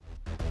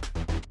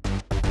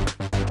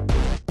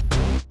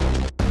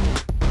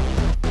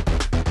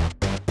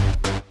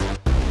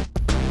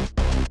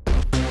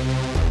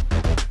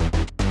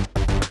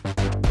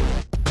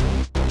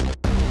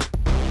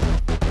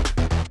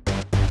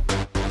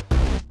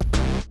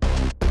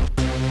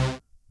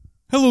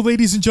Hello,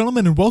 ladies and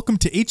gentlemen, and welcome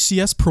to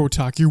HCS Pro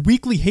Talk, your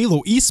weekly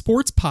Halo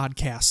esports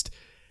podcast.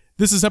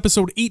 This is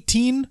episode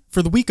 18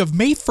 for the week of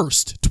May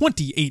 1st,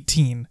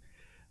 2018.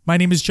 My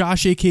name is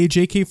Josh, aka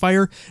JK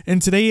Fire,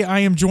 and today I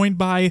am joined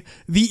by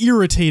the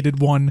irritated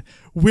one,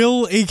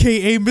 Will,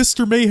 aka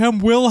Mr. Mayhem.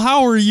 Will,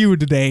 how are you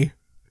today?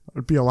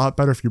 It'd be a lot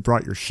better if you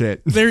brought your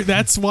shit.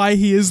 That's why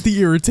he is the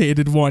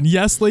irritated one.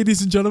 Yes, ladies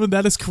and gentlemen,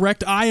 that is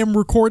correct. I am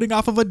recording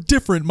off of a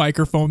different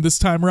microphone this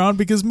time around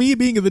because me,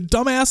 being the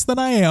dumbass that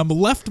I am,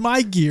 left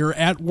my gear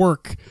at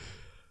work.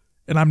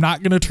 And I'm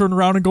not going to turn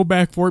around and go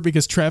back for it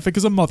because traffic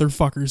is a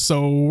motherfucker.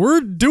 So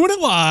we're doing it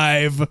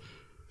live.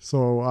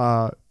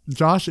 So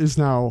Josh is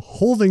now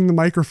holding the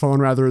microphone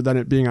rather than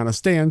it being on a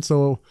stand.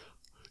 So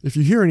if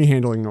you hear any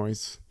handling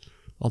noise,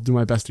 I'll do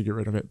my best to get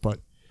rid of it. But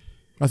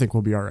I think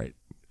we'll be all right.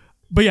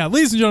 But yeah,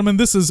 ladies and gentlemen,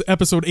 this is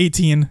episode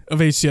 18 of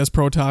HCS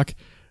Pro Talk.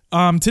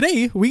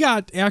 Today, we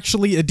got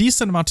actually a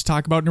decent amount to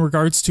talk about in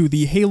regards to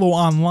the Halo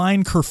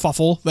Online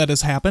kerfuffle that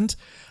has happened.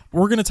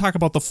 We're going to talk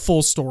about the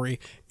full story,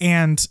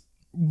 and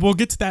we'll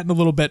get to that in a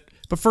little bit.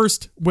 But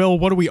first, Will,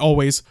 what do we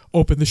always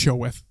open the show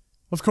with?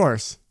 Of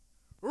course.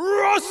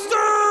 Roster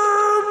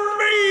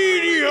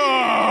Mania!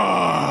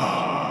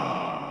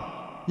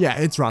 Yeah,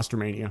 it's Roster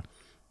Mania.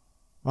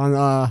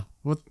 Although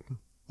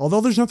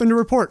there's nothing to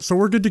report, so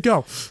we're good to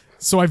go.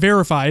 So I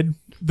verified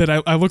that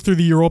I looked through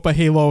the Europa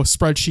Halo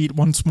spreadsheet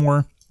once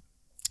more,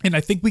 and I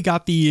think we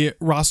got the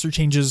roster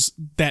changes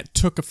that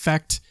took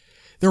effect.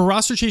 There were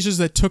roster changes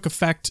that took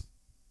effect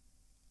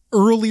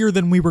earlier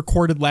than we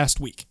recorded last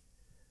week.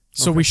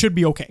 So we should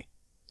be okay.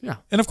 Yeah.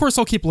 And of course,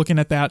 I'll keep looking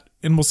at that,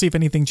 and we'll see if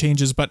anything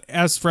changes. But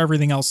as for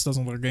everything else, it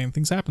doesn't look like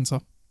anything's happened,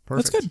 so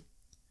Perfect. That's good.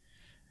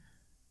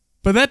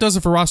 But that does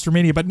it for Roster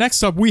Mania. But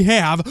next up, we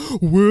have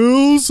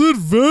Will's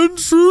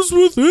Adventures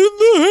Within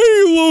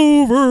the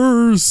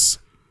Haloverse.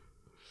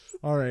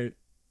 All right.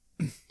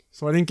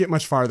 So I didn't get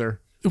much farther.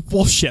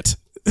 Bullshit.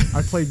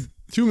 I played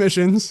 2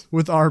 missions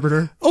with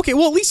Arbiter. Okay,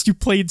 well, at least you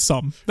played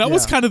some. That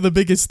was kind of the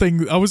biggest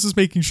thing. I was just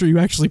making sure you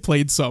actually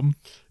played some.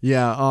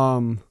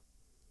 Yeah,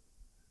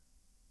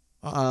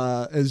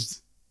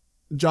 as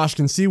Josh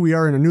can see, we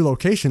are in a new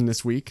location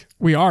this week.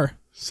 We are.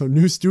 So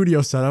new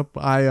studio setup.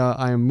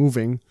 I am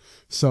moving.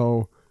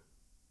 So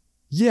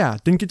yeah,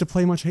 didn't get to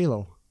play much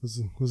Halo.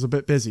 Was a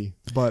bit busy,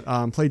 but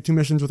played 2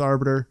 missions with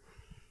Arbiter.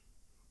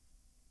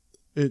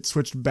 It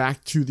switched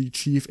back to the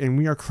Chief, and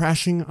we are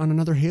crashing on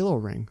another Halo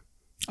ring.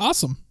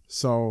 Awesome.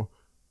 So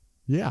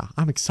yeah,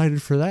 I'm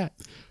excited for that.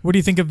 What do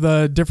you think of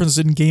the difference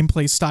in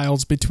gameplay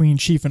styles between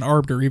Chief and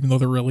Arbiter, even though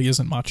there really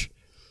isn't much?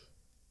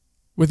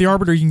 With the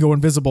Arbiter, you can go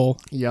invisible,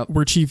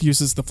 where Chief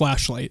uses the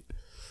flashlight.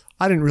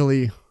 I didn't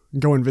really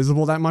go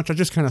invisible that much. I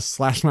just kind of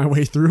slashed my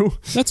way through.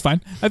 That's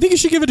fine. I think you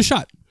should give it a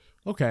shot.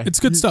 Okay.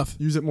 It's good stuff.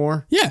 Use it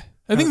more? Yeah.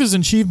 I think there's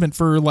an achievement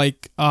for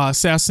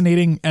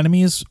assassinating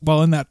enemies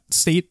while in that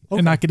state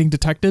and not getting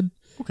detected.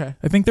 Okay.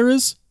 I think there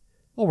is.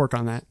 I'll work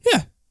on that.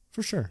 Yeah.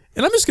 For sure.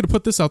 And I'm just going to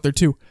put this out there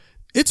too.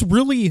 It's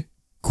really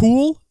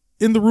cool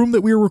in the room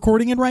that we are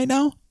recording in right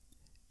now.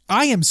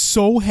 I am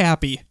so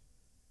happy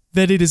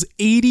that it is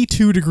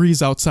 82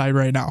 degrees outside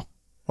right now.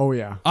 Oh,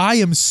 yeah. I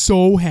am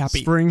so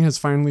happy. Spring has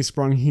finally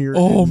sprung here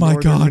in my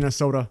God.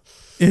 Minnesota.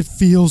 It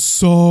feels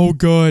so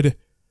good.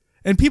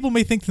 And people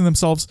may think to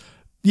themselves,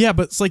 yeah,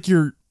 but it's like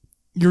you're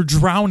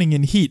drowning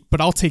in heat, but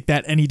I'll take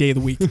that any day of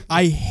the week.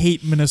 I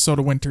hate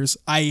Minnesota winters.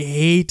 I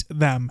hate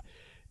them.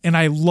 And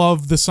I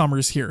love the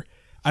summers here.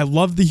 I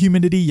love the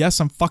humidity. Yes,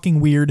 I'm fucking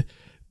weird,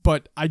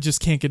 but I just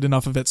can't get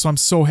enough of it. So I'm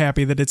so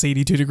happy that it's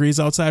 82 degrees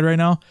outside right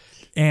now.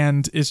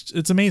 And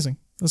it's amazing.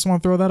 I just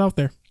want to throw that out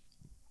there.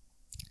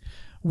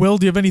 Will,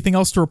 do you have anything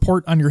else to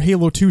report on your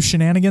Halo 2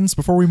 shenanigans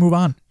before we move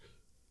on?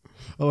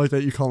 I like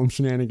that you call them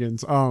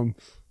shenanigans.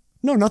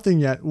 No, nothing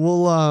yet.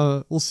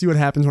 We'll see what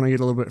happens when I get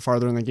a little bit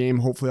farther in the game.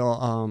 Hopefully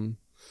I'll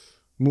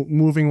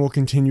moving will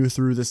continue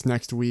through this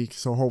next week.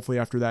 So hopefully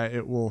after that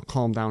it will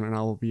calm down and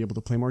I'll be able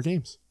to play more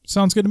games.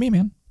 Sounds good to me,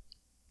 man.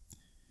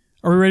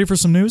 Are we ready for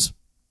some news?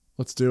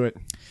 Let's do it.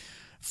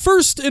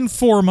 First and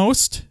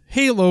foremost,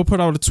 Halo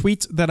put out a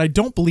tweet that I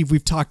don't believe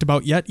we've talked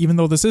about yet, even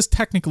though this is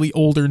technically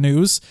older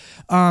news.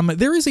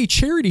 There is a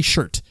charity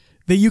shirt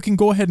that you can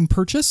go ahead and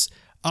purchase.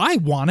 I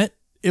want it.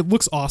 It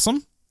looks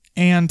awesome.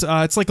 And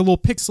it's like a little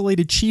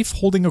pixelated Chief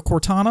holding a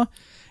Cortana.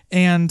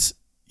 And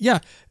yeah,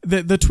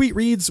 the tweet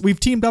reads, "We've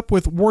teamed up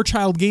with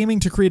Warchild Gaming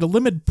to create a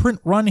limited print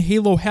run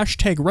Halo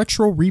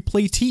 #retro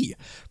replay tee.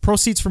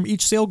 Proceeds from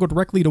each sale go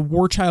directly to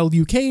Warchild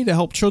UK to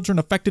help children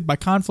affected by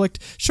conflict.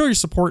 Show your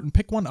support and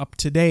pick one up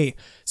today."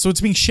 So it's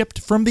being shipped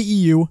from the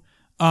EU.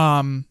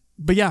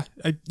 But yeah,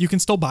 you can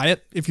still buy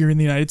it if you're in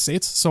the United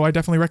States. So I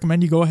definitely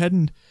recommend you go ahead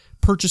and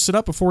purchase it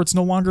up before it's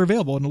no longer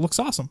available. And it looks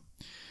awesome.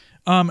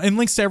 And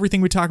links to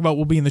everything we talk about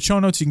will be in the show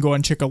notes. You can go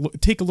and take a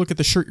look at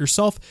the shirt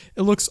yourself.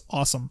 It looks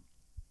awesome.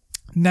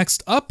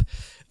 Next up,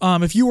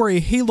 if you are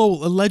a Halo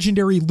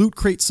Legendary Loot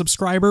Crate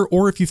subscriber,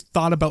 or if you've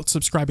thought about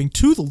subscribing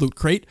to the Loot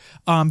Crate,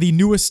 the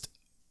newest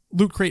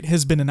Loot Crate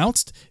has been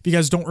announced. If you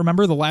guys don't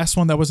remember, the last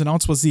one that was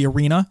announced was the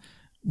Arena,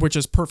 which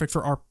is perfect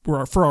for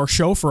our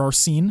show, for our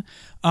scene.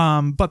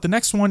 But the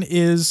next one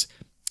is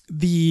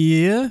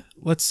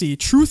let's see,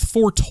 Truth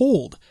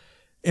Foretold.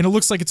 And it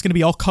looks like it's going to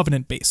be all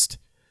Covenant based.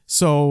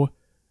 So,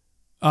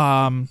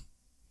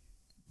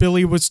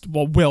 Billy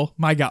Will,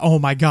 my God. Oh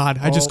my God.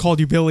 I just called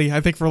you Billy,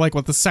 I think for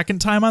the second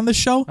time on this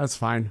show. That's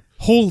fine.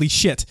 Holy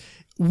shit.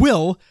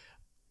 Will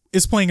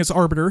is playing as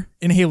Arbiter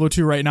in Halo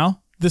 2 right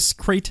now. This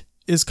crate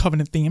is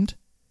Covenant themed.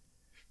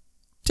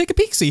 Take a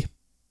peek-see.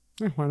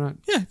 Yeah, why not?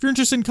 Yeah, if you're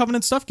interested in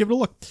Covenant stuff, give it a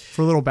look.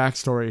 For a little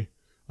backstory,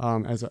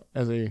 as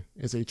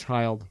a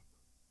child,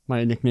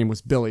 my nickname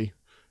was Billy,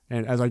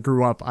 and as I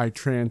grew up, I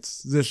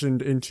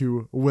transitioned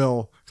into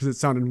Will because it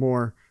sounded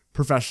more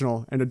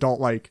professional and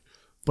adult-like.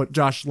 But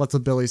Josh lets a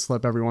Billy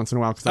slip every once in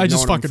a while because I've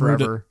known him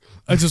forever.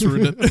 I just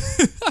ruined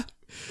it.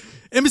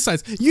 And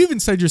besides, you even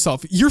said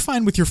yourself, you're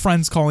fine with your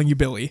friends calling you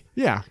Billy.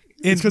 Yeah,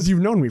 it's because you've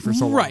known me for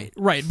so long.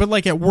 Right.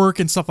 But at work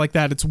and stuff like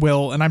that, it's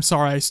Will, and I'm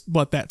sorry I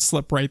let that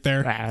slip right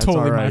there.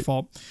 Totally my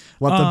fault.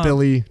 Let the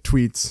Billy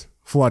tweets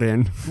flood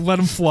in. Let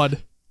them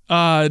flood.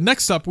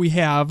 Next up, we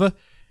have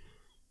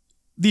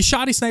the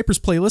Shoddy Snipers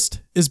playlist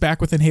is back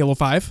within Halo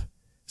 5.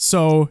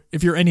 So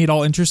if you're any at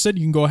all interested,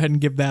 you can go ahead and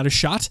give that a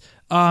shot.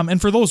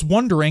 And for those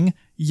wondering,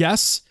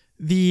 yes,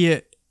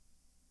 the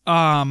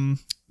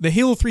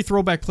Halo 3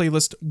 throwback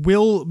playlist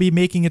will be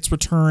making its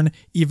return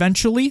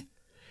eventually.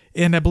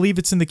 And I believe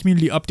it's in the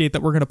community update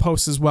that we're going to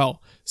post as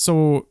well.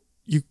 So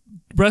you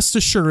rest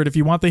assured, if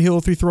you want the Halo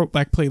 3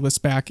 throwback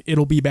playlist back,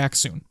 it'll be back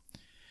soon.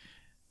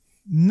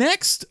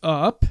 Next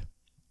up,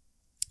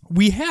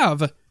 we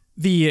have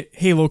the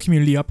Halo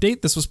community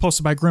update. This was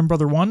posted by Grim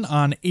Brother 1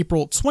 on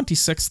April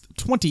 26th,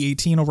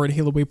 2018 over at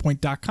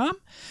HaloWaypoint.com.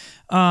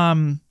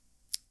 I'm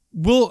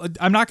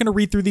not going to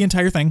read through the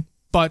entire thing,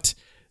 but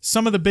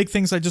some of the big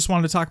things I just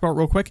wanted to talk about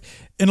real quick.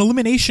 An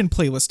Elimination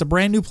playlist, a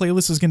brand new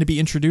playlist is going to be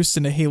introduced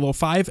into Halo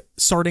 5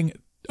 starting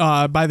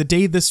by the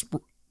day this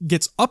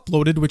gets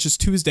uploaded, which is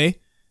Tuesday,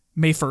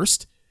 May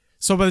 1st.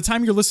 So by the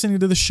time you're listening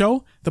to the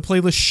show, the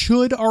playlist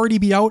should already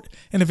be out,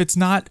 and if it's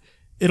not,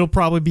 it'll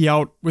probably be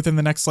out within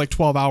the next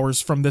 12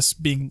 hours from this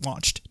being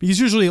launched, because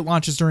usually it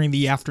launches during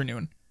the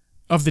afternoon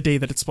of the day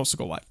that it's supposed to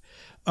go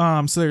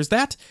live. So there's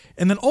that.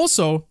 And then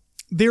also,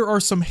 there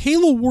are some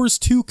Halo Wars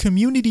 2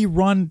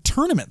 community-run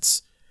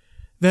tournaments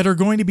that are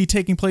going to be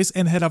taking place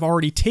and have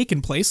already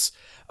taken place.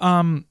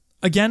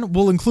 Again,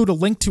 we'll include a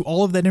link to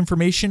all of that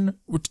information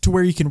to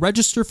where you can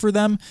register for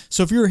them.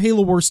 So if you're a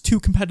Halo Wars 2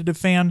 competitive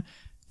fan,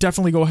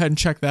 definitely go ahead and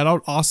check that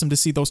out. Awesome to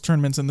see those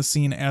tournaments in the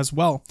scene as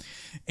well.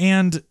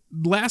 And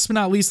last but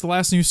not least, the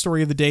last news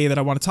story of the day that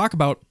I want to talk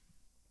about.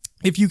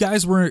 If you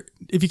guys were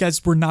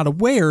not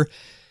aware,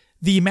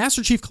 the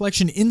Master Chief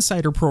Collection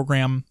Insider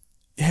Program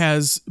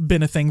has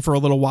been a thing for a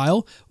little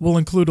while. We'll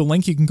include a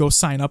link. You can go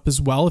sign up as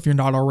well if you're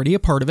not already a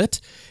part of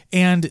it.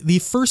 And the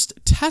first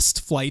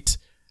test flight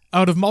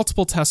out of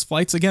multiple test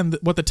flights, again,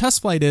 what the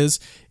test flight is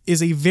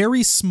a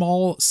very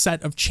small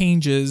set of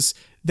changes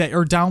that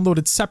are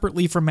downloaded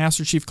separately from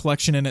Master Chief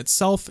Collection in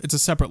itself. It's a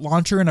separate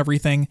launcher and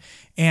everything.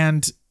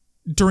 And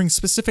during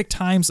specific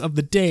times of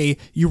the day,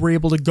 you were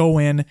able to go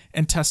in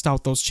and test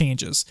out those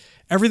changes.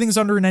 Everything's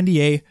under an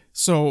NDA,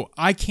 so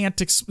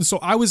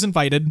I was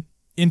invited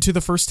into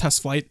the first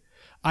test flight.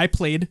 I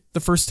played the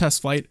first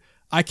test flight.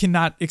 I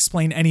cannot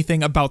explain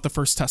anything about the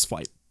first test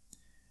flight,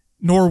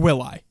 nor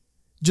will I.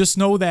 Just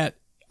know that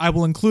I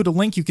will include a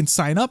link. You can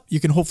sign up. You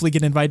can hopefully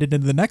get invited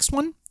into the next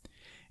one.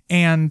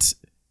 And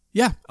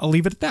yeah, I'll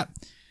leave it at that.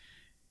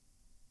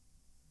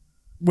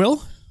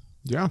 Will?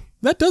 Yeah.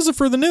 That does it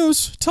for the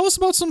news. Tell us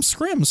about some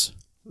scrims.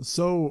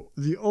 So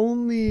the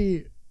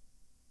only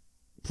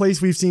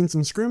place we've seen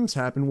some scrims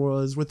happen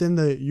was within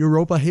the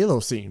Europa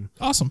Halo scene.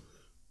 Awesome.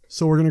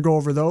 So we're going to go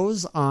over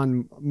those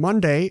on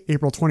Monday,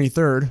 April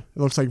 23rd. It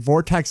looks like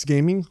Vortex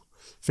Gaming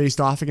faced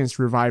off against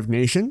Revived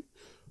Nation.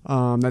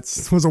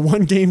 That was a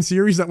one-game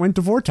series that went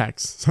to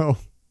Vortex. So,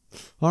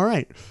 all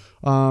right.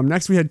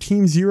 Next, we had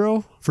Team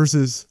Zero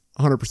versus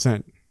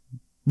 100%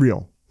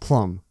 Real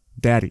Plum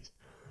Daddies.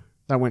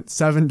 That went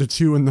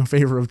 7-2 in the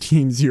favor of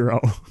Team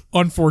Zero.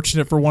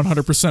 Unfortunate for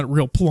 100%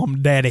 Real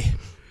Plum Daddy.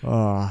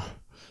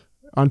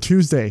 On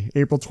Tuesday,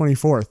 April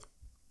 24th,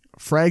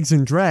 Frags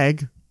and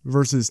Drag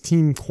versus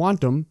Team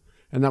Quantum,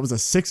 and that was a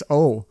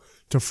 6-0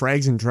 to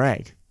Frags and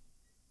Drag.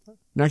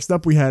 Next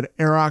up, we had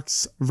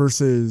Aerox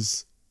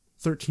versus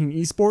 13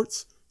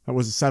 Esports. That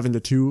was a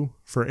 7-2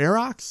 for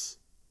Aerox.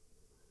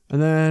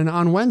 And then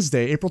on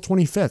Wednesday, April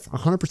 25th,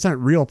 100%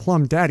 Real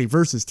Plum Daddy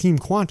versus Team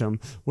Quantum,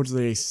 which is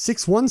a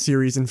 6-1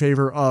 series in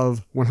favor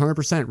of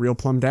 100% Real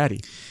Plum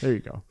Daddy. There you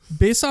go.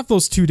 Based off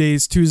those 2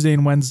 days, Tuesday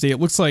and Wednesday, it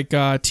looks like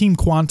Team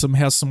Quantum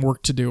has some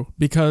work to do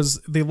because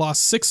they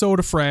lost 6-0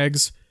 to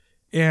Frags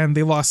and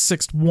they lost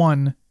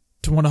 6-1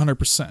 to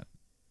 100%.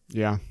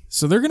 Yeah.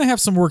 So they're going to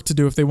have some work to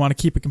do if they want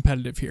to keep it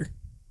competitive here.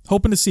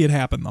 Hoping to see it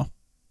happen, though.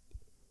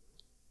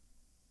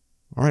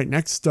 All right,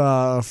 next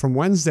from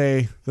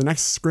Wednesday, the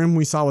next scrim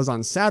we saw was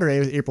on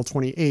Saturday, April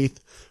 28th,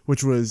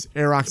 which was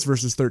Aerox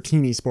versus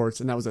 13 Esports,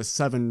 and that was a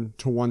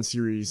 7-1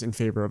 series in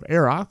favor of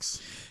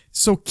Aerox.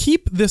 So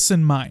keep this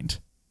in mind.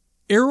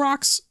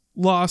 Aerox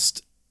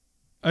lost,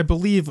 I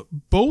believe,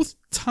 both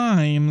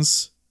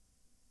times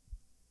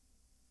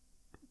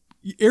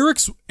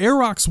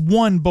Aerox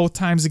won both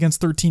times against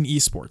 13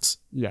 Esports.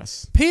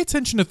 Yes. Pay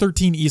attention to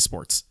 13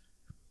 Esports.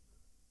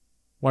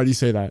 Why do you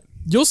say that?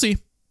 You'll see.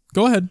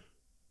 Go ahead.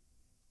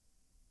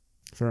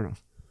 Fair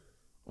enough.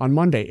 On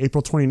Monday,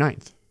 April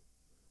 29th,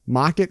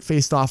 Mocket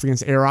faced off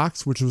against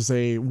Aerox, which was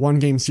a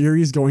one-game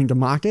series going to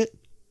Mocket.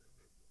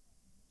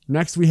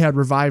 Next, we had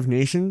Revive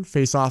Nation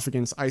face off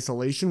against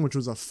Isolation, which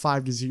was a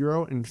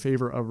 5-0 in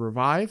favor of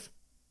Revive.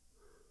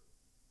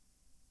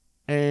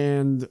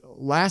 And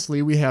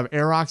lastly, we have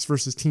Aerox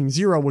versus Team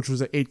Zero, which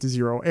was an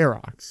 8-0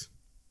 Aerox.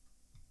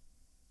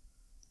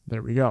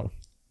 There we go.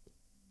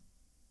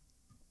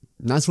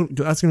 And that's going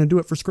to do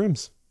it for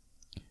scrims.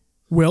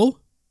 Will,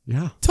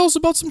 Yeah. tell us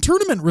about some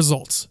tournament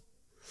results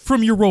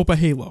from Europa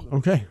Halo.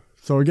 Okay.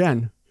 So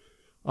again,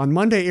 on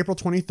Monday, April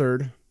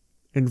 23rd,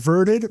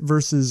 Inverted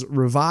versus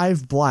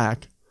Revive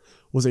Black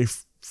was a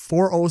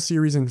 4-0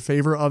 series in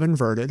favor of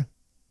Inverted.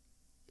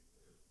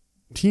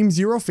 Team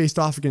Zero faced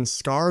off against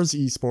Scars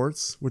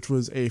Esports, which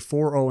was a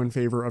 4-0 in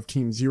favor of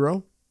Team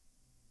Zero.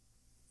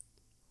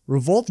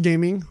 Revolt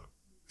Gaming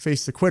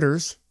faced the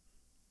Quitters,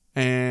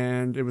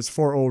 and it was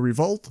 4-0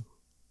 Revolt.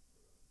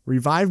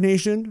 Revive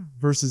Nation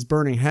versus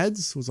Burning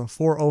Heads was a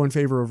 4-0 in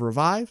favor of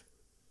Revive.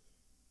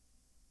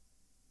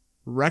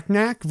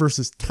 Reknak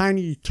versus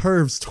Tiny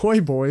Turves Toy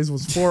Boys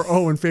was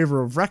 4-0 in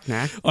favor of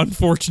Reknak.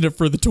 Unfortunate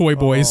for the Toy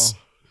Boys. Oh,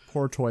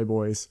 poor Toy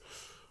Boys.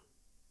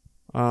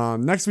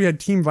 Next, we had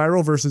Team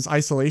Viral versus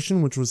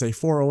Isolation, which was a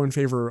 4-0 in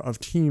favor of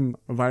Team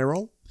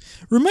Viral.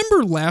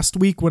 Remember last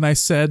week when I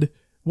said,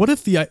 what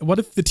if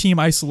the Team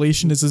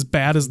Isolation is as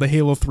bad as the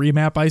Halo 3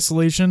 map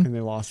Isolation? And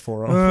they lost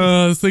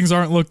 4-0. Things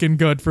aren't looking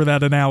good for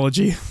that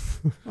analogy.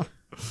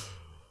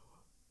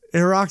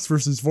 Aerox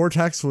versus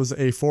Vortex was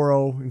a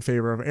 4-0 in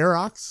favor of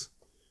Aerox.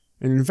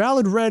 And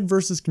Invalid Red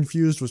versus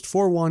Confused was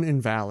 4-1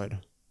 Invalid.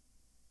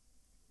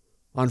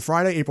 On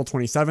Friday, April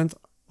 27th,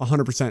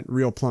 100%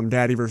 Real Plum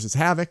Daddy versus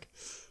Havoc,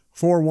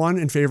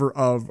 4-1 in favor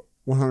of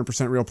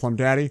 100% Real Plum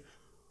Daddy.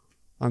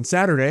 On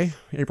Saturday,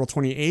 April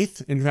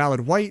 28th,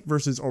 Invalid White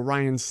versus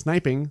Orion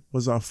Sniping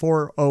was a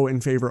 4-0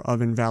 in favor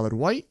of Invalid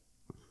White.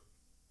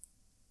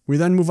 We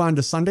then move on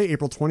to Sunday,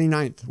 April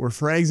 29th, where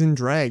Frags and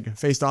Drag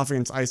faced off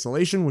against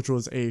Isolation, which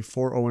was a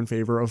 4-0 in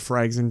favor of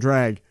Frags and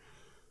Drag.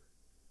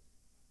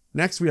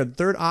 Next, we had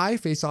Third Eye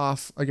face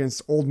off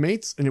against Old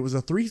Mates, and it was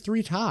a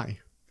 3-3 tie.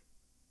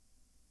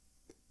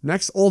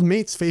 Next, Old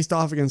Mates faced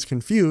off against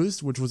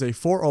Confused, which was a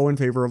 4-0 in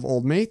favor of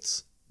Old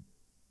Mates.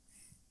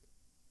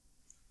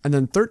 And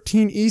then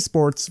 13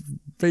 Esports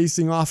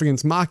facing off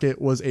against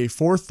Mocket was a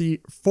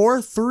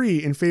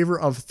 4-3 in favor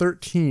of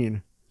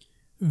 13.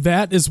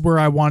 That is where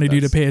I wanted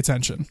you to pay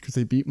attention. Because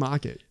they beat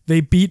Mocket.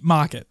 They beat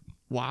Mocket.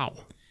 Wow.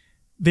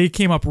 They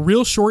came up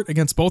real short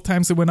against both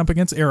times they went up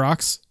against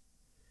Aerox.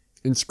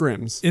 In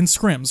scrims. In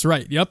scrims,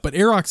 right. Yep. But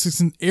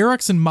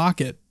Aerox and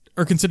Mocket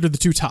are considered the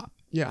two top.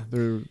 Yeah,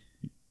 they're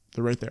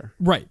right there.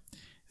 Right.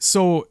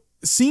 So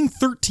seeing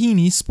 13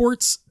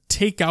 Esports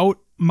take out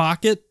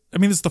Mocket, I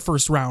mean, this is the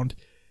first round.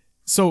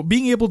 So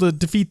being able to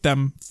defeat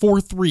them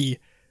 4-3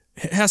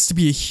 has to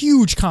be a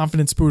huge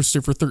confidence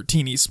booster for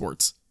 13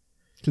 Esports.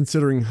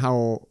 Considering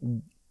how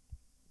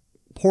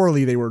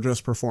poorly they were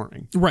just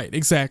performing. Right,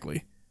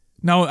 exactly.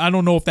 Now, I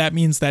don't know if that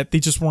means that they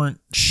just weren't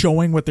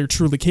showing what they're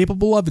truly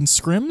capable of in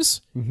scrims.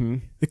 Mm-hmm.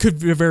 It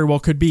very well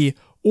could be.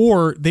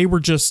 Or they were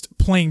just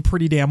playing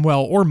pretty damn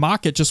well. Or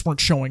Mocket just weren't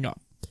showing up.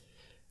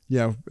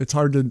 Yeah, it's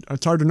hard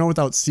to know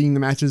without seeing the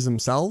matches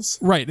themselves.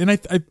 Right, and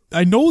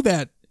I know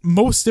that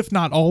most, if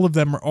not all of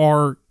them,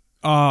 are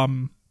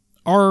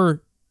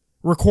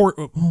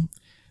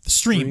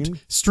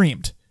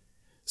streamed.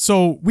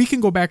 So we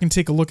can go back and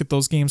take a look at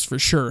those games for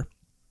sure.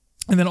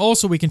 And then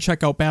also we can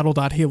check out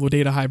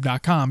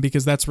battle.halodatahive.com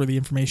because that's where the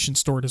information's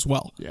stored as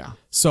well. Yeah.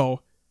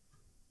 So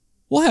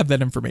we'll have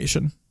that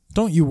information.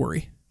 Don't you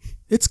worry.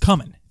 It's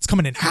coming. It's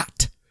coming in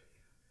hot.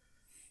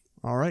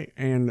 All right.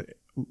 And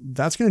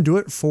that's going to do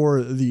it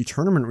for the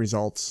tournament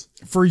results.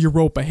 For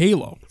Europa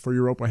Halo.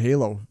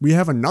 We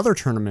have another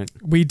tournament.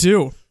 We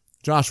do.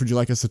 Josh, would you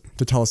like us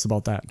to tell us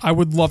about that? I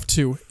would love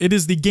to. It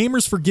is the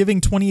Gamers for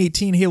Giving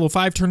 2018 Halo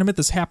 5 tournament.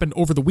 This happened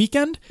over the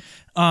weekend.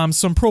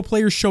 Some pro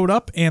players showed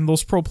up, and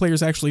those pro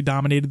players actually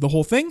dominated the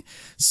whole thing.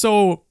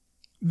 So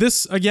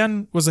this,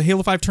 again, was a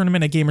Halo 5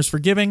 tournament at Gamers for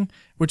Giving,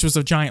 which was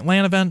a giant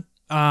LAN event.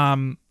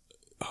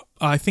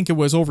 I think it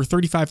was over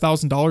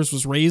 $35,000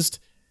 was raised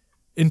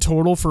in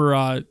total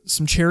for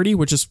some charity,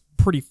 which is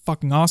pretty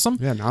fucking awesome.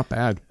 Yeah, not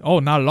bad. Oh,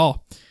 not at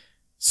all.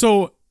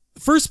 So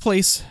first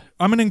place,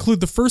 I'm going to include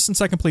the first and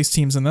second place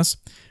teams in this.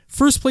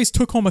 First place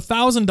took home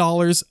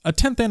 $1,000, a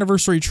 10th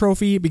anniversary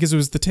trophy because it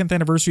was the 10th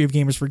anniversary of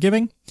Gamers for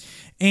Giving,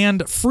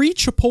 and free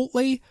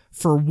Chipotle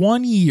for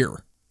 1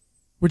 year,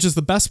 which is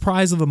the best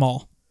prize of them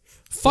all.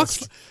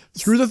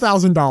 Screw the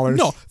 $1,000.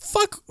 No,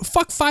 fuck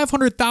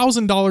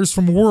 $500,000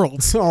 from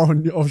Worlds.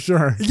 Oh,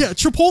 sure. Yeah,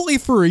 Chipotle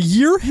for a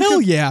year?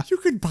 Hell yeah. You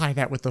could buy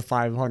that with the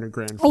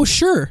 $500,000. Oh,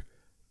 sure.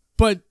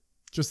 But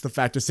Just the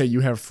fact to say you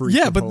have free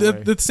Yeah, Chipotle. but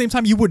at the same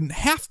time, you wouldn't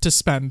have to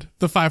spend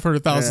the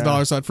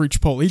 $500,000 on free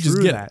Chipotle. You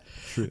just get it.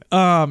 True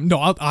that. No,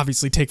 I'll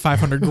obviously take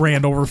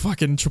 $500,000 over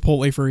fucking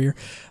Chipotle for a year.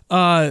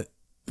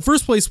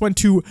 First place went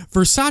to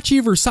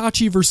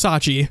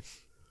Versace.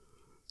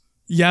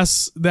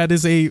 Yes, that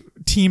is a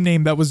team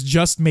name that was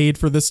just made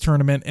for this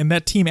tournament, and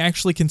that team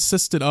actually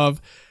consisted of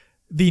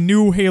the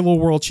new Halo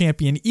World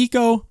Champion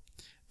Eco,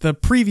 the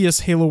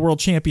previous Halo World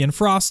Champion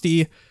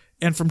Frosty,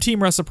 and from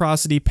Team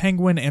Reciprocity,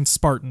 Penguin and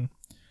Spartan.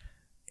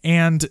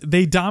 And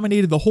they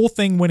dominated the whole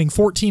thing, winning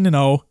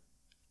 14-0.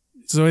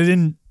 So they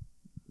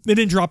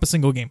didn't drop a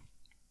single game.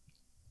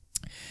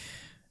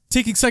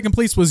 Taking second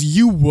place was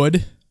You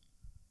Wood,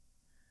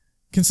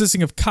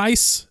 consisting of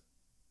Kais,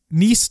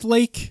 Neast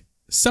Lake,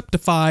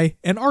 Septify,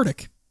 and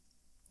Arctic.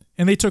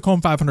 And they took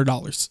home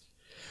 $500.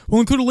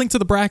 We'll include a link to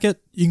the bracket.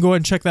 You can go ahead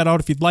and check that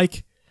out if you'd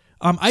like.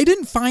 I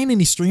didn't find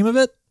any stream of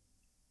it.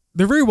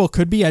 There very well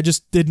could be. I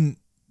just didn't.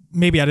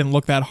 Maybe I didn't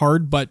look that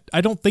hard, but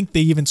I don't think they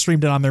even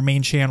streamed it on their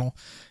main channel.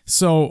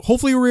 So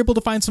hopefully we're able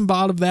to find some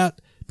VOD of that,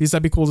 because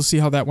that'd be cool to see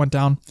how that went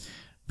down.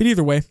 But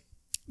either way,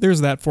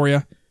 there's that for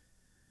you.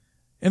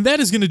 And that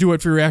is going to do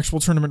it for your actual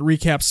tournament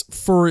recaps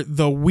for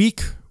the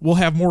week. We'll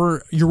have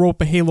more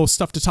Europa Halo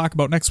stuff to talk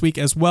about next week,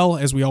 as well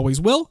as we always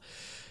will.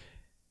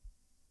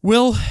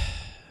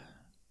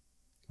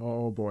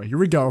 Oh boy, here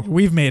we go.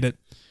 We've made it.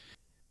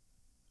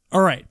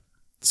 All right,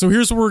 so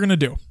here's what we're going to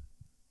do.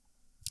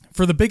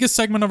 For the biggest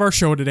segment of our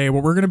show today,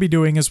 what we're going to be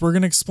doing is we're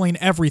going to explain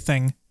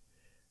everything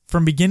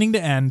from beginning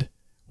to end,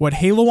 what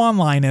Halo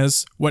Online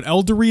is, what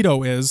El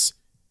Dorito is,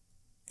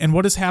 and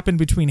what has happened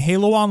between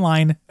Halo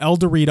Online, El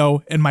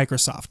Dorito, and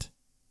Microsoft.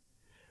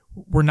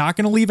 We're not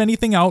going to leave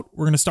anything out.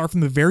 We're going to start from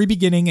the very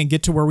beginning and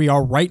get to where we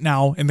are right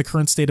now in the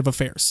current state of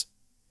affairs.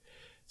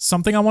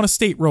 Something I want to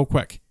state real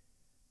quick.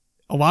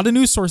 A lot of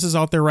news sources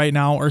out there right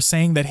now are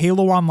saying that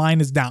Halo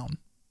Online is down.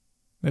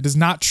 That is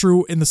not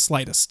true in the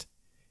slightest.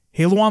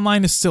 Halo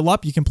Online is still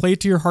up. You can play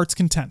it to your heart's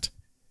content.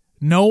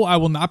 No, I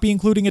will not be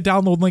including a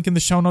download link in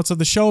the show notes of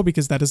the show,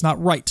 because that is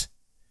not right.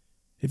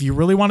 If you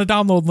really want a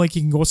download link,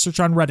 you can go search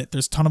on Reddit.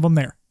 There's a ton of them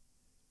there.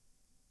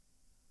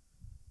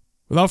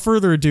 Without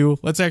further ado,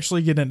 let's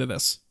actually get into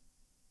this.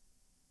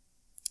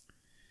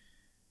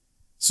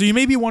 So you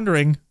may be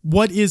wondering,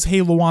 what is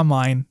Halo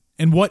Online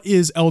and what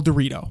is El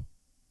Dorito?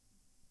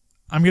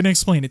 I'm going to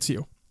explain it to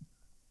you.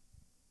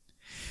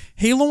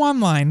 Halo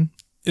Online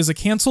is a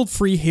canceled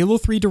free Halo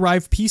 3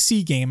 derived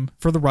PC game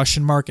for the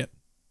Russian market.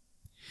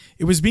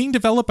 It was being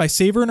developed by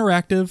Saber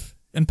Interactive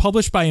and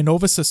published by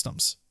Innova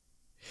Systems.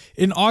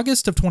 In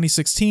August of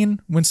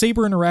 2016, when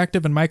Saber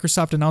Interactive and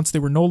Microsoft announced they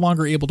were no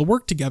longer able to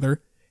work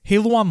together,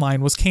 Halo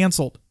Online was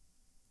canceled.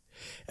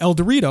 El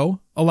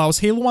Dorito allows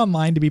Halo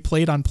Online to be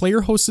played on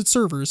player-hosted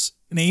servers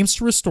and aims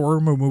to restore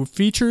and remove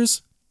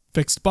features,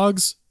 fix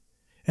bugs,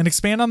 and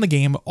expand on the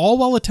game, all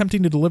while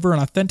attempting to deliver an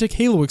authentic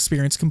Halo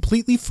experience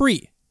completely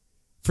free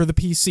for the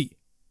PC.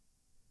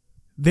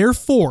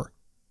 Therefore,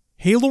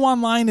 Halo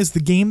Online is the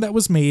game that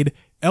was made,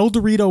 El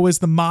Dorito is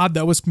the mod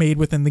that was made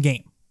within the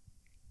game.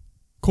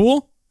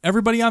 Cool?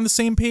 Everybody on the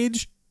same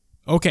page?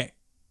 Okay.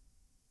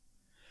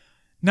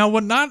 Now,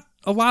 what not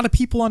a lot of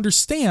people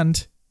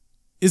understand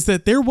is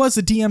that there was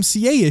a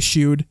DMCA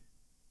issued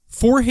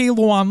for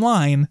Halo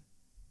Online,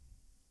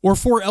 or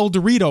for El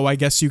Dorito, I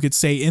guess you could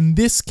say, in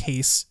this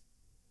case,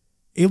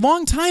 a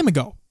long time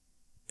ago,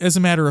 as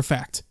a matter of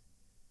fact.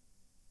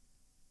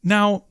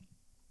 Now,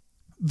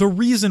 the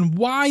reason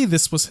why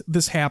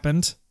this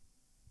happened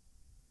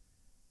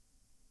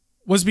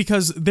was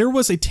because there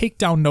was a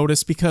takedown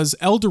notice because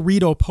El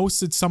Dorito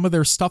posted some of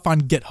their stuff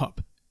on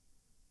GitHub.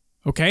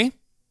 Okay?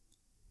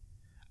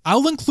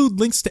 I'll include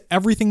links to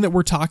everything that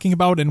we're talking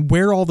about and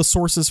where all the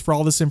sources for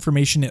all this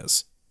information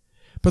is.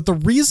 But the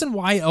reason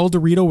why El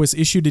Dorito was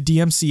issued a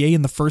DMCA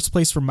in the first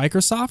place from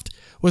Microsoft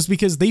was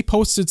because they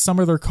posted some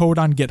of their code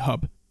on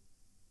GitHub.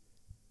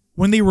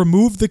 When they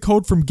removed the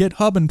code from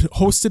GitHub and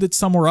hosted it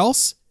somewhere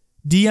else,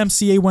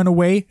 DMCA went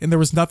away and there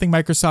was nothing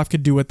Microsoft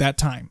could do at that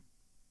time.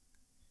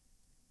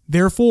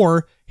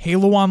 Therefore,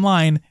 Halo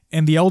Online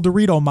and the El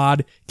Dorito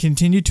mod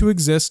continue to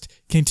exist,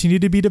 continue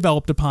to be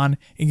developed upon,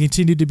 and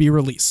continue to be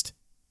released.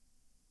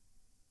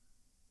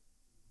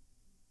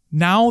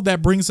 Now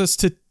that brings us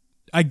to,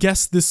 I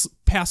guess, this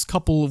past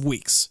couple of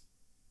weeks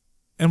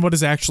and what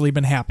has actually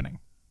been happening.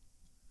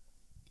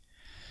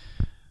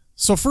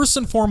 So first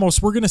and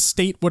foremost, we're going to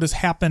state what has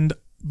happened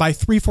by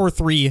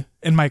 343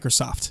 and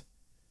Microsoft.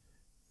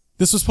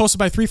 This was posted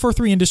by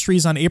 343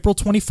 Industries on April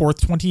 24th,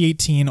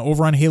 2018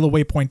 over on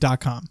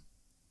HaloWaypoint.com.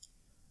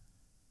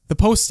 The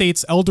post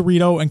states El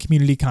Dorito and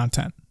community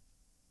content.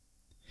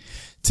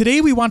 Today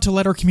we want to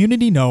let our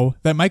community know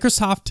that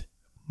Microsoft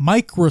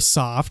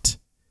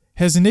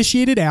has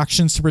initiated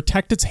actions to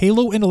protect its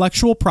Halo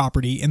intellectual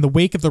property in the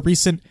wake of the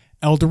recent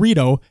El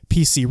Dorito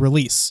PC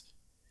release.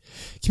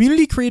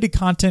 Community-created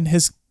content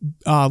has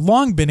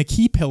long been a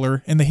key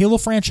pillar in the Halo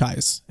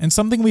franchise, and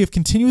something we have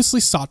continuously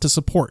sought to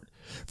support.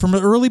 From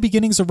the early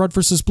beginnings of Red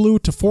vs. Blue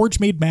to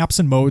Forge-made maps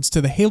and modes to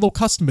the Halo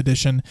Custom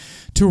Edition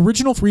to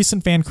original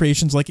recent fan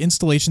creations like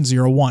Installation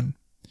 01.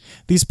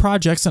 These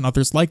projects and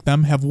others like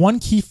them have one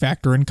key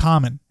factor in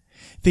common.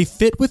 They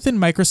fit within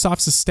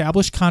Microsoft's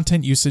established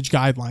content usage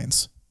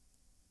guidelines.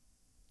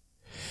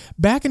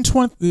 Back in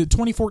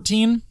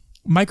 2014,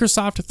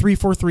 Microsoft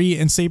 343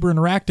 and Saber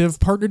Interactive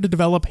partnered to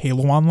develop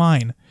Halo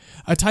Online,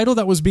 a title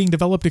that was being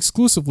developed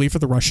exclusively for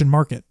the Russian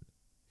market.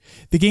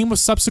 The game was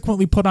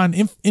subsequently put on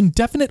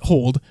indefinite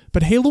hold,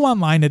 but Halo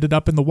Online ended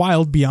up in the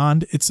wild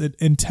beyond its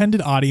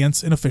intended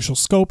audience and official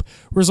scope,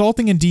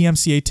 resulting in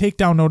DMCA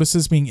takedown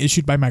notices being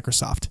issued by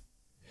Microsoft.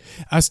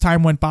 As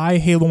time went by,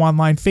 Halo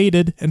Online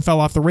faded and fell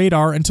off the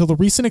radar until the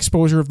recent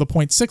exposure of the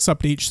 0.6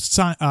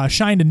 update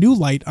shined a new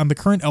light on the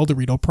current El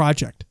Dorito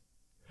project.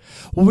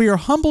 While we are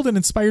humbled and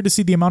inspired to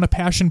see the amount of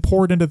passion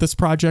poured into this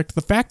project,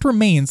 the fact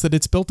remains that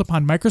it's built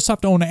upon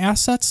Microsoft-owned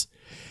assets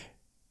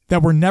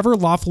that were never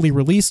lawfully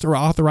released or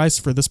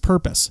authorized for this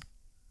purpose.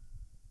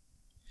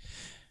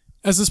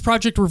 As this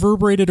project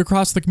reverberated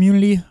across the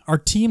community, our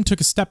team took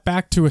a step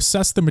back to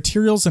assess the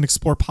materials and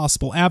explore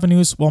possible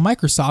avenues, while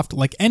Microsoft,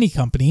 like any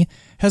company,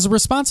 has a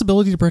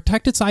responsibility to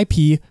protect its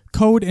IP,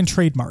 code, and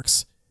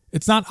trademarks.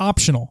 It's not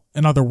optional,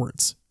 in other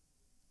words.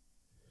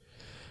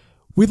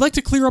 We'd like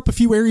to clear up a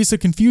few areas of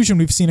confusion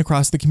we've seen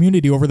across the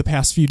community over the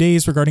past few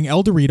days regarding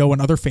El Dorito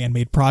and other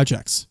fan-made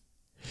projects.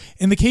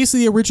 In the case of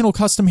the original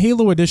Custom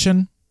Halo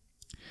Edition,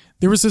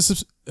 there was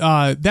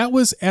that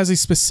was as a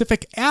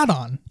specific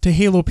add-on to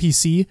Halo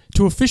PC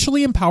to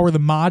officially empower the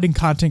mod and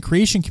content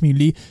creation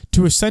community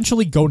to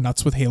essentially go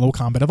nuts with Halo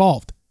Combat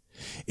Evolved.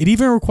 It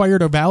even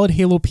required a valid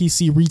Halo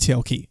PC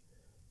retail key.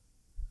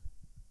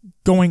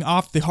 Going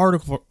off the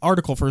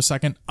article for a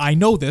second, I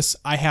know this,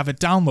 I have it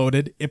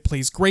downloaded, it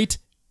plays great,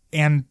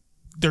 and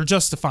they're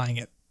justifying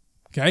it.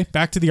 Okay,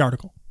 back to the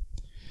article.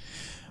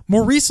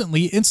 More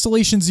recently,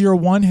 Installation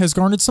 01 has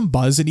garnered some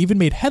buzz and even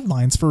made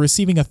headlines for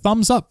receiving a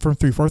thumbs up from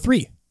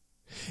 343.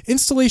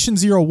 Installation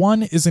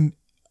 01 is an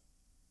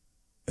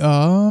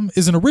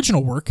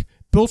original work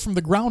built from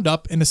the ground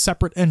up in a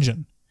separate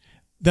engine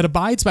that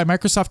abides by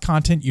Microsoft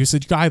content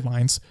usage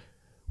guidelines.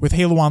 With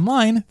Halo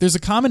Online, there's a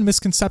common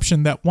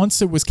misconception that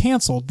once it was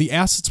canceled, the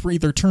assets were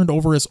either turned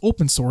over as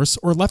open source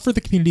or left for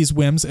the community's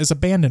whims as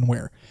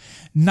abandonware,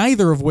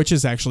 neither of which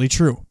is actually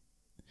true.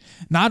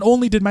 Not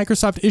only did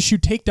Microsoft issue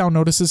takedown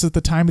notices at the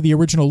time of the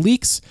original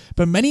leaks,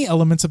 but many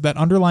elements of that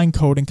underlying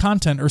code and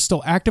content are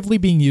still actively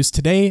being used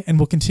today and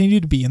will continue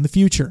to be in the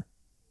future.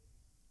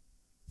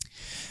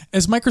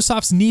 As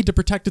Microsoft's need to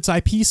protect its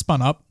IP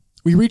spun up,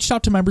 we reached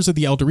out to members of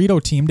the El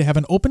Dorito team to have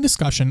an open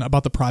discussion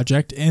about the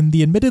project and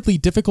the admittedly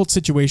difficult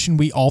situation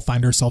we all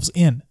find ourselves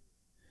in.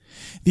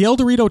 The El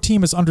Dorito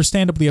team is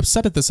understandably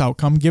upset at this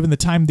outcome given the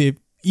time they've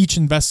each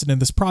invested in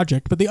this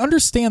project, but they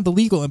understand the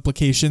legal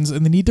implications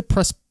and the need to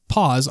press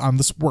pause on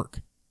this work.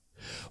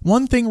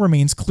 One thing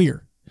remains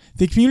clear.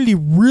 The community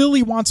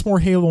really wants more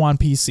Halo on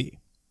PC.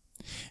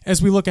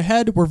 As we look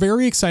ahead, we're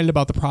very excited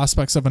about the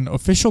prospects of an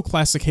official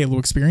classic Halo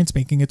experience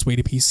making its way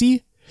to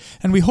PC,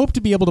 and we hope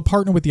to be able to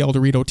partner with the El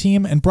Dorito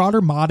team and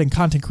broader mod and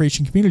content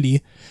creation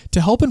community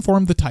to help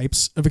inform the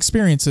types of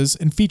experiences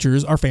and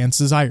features our fans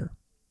desire.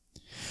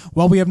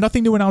 While we have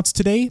nothing to announce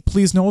today,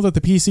 please know that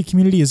the PC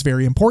community is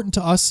very important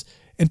to us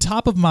and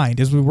top of mind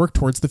as we work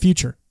towards the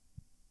future.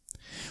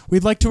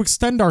 We'd like to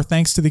extend our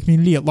thanks to the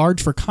community at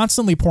large for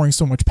constantly pouring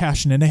so much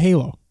passion into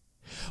Halo.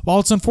 While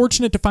it's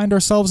unfortunate to find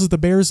ourselves as the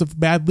bearers of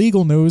bad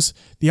legal news,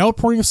 the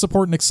outpouring of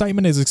support and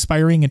excitement is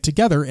inspiring, and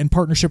together, in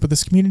partnership with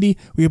this community,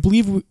 we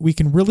believe we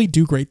can really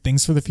do great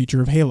things for the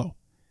future of Halo.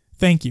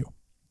 Thank you.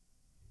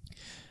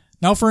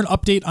 Now for an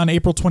update on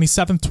April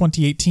 27,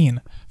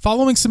 2018.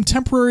 Following some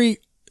temporary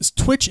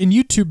Twitch and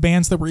YouTube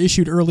bans that were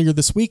issued earlier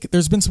this week,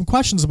 there's been some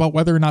questions about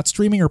whether or not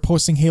streaming or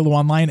posting Halo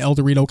Online El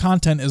Dorito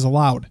content is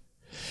allowed.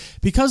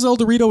 Because El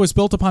Dorito is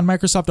built upon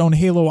Microsoft-owned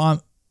Halo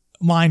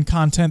Online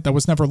content that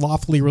was never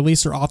lawfully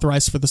released or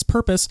authorized for this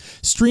purpose,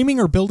 streaming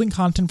or building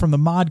content from the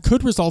mod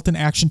could result in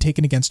action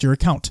taken against your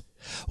account.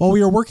 While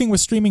we are working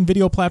with streaming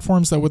video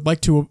platforms that would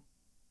like to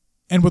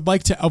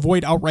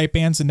avoid outright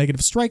bans and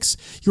negative strikes,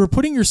 you are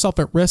putting yourself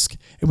at risk,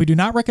 and we do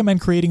not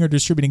recommend creating or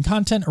distributing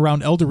content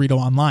around El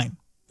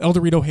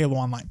Dorito Halo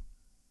Online.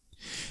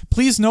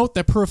 Please note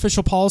that per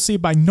official policy,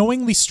 by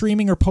knowingly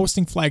streaming or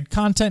posting flagged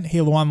content,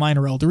 Halo Online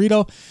or El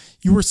Dorito,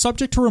 you are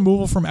subject to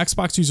removal from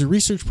Xbox user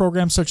research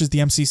programs such as the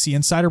MCC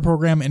Insider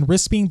program and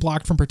risk being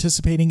blocked from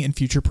participating in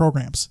future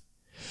programs.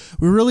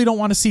 We really don't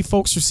want to see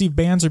folks receive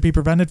bans or be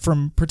prevented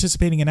from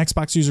participating in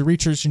Xbox user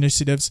research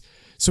initiatives,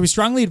 so we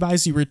strongly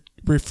advise you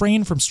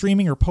refrain from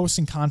streaming or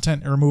posting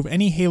content and remove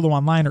any Halo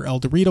Online or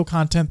El Dorito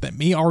content that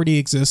may already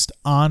exist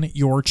on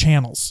your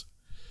channels.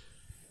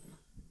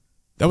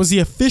 That was the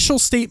official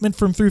statement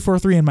from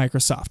 343 and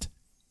Microsoft.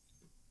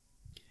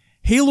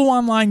 Halo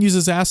Online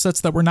uses assets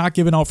that were not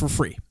given out for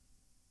free.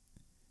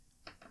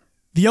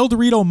 The El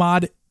Dorito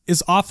mod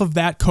is off of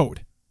that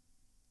code.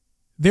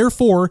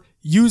 Therefore,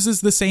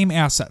 uses the same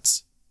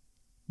assets.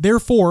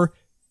 Therefore,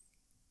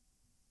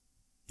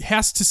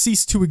 has to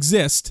cease to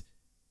exist,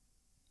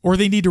 or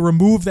they need to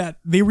remove that.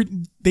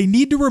 They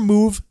need to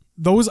remove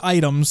those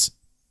items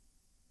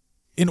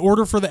in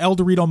order for the El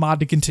Dorito mod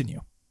to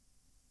continue.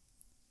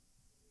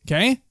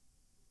 Okay?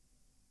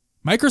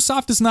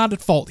 Microsoft is not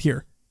at fault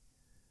here.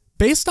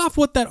 Based off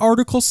what that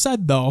article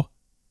said, though,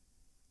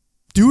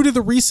 due to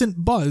the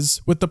recent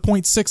buzz with the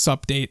 0.6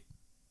 update,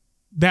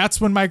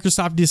 that's when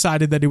Microsoft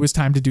decided that it was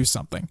time to do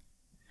something.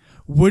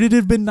 Would it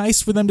have been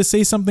nice for them to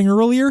say something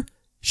earlier?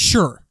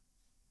 Sure.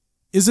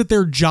 Is it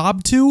their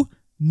job to?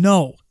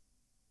 No.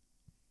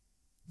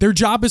 Their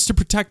job is to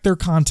protect their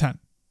content.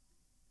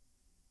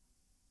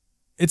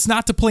 It's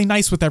not to play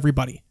nice with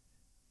everybody.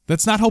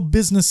 That's not how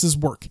businesses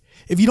work.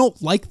 If you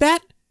don't like that,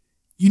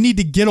 you need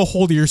to get a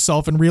hold of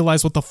yourself and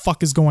realize what the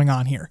fuck is going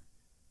on here.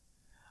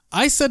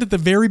 I said at the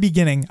very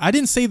beginning, I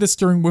didn't say this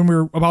during when we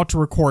were about to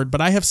record,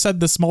 but I have said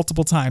this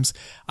multiple times.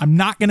 I'm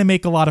not going to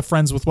make a lot of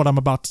friends with what I'm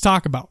about to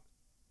talk about.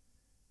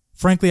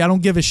 Frankly, I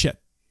don't give a shit.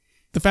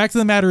 The fact of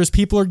the matter is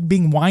people are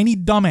being whiny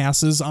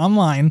dumbasses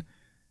online,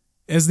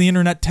 as the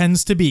internet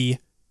tends to be.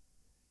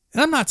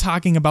 And I'm not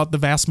talking about the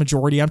vast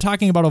majority. I'm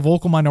talking about a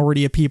vocal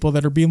minority of people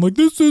that are being like,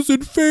 this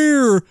isn't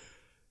fair.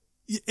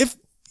 If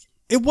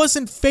it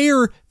wasn't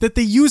fair that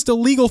they used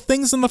illegal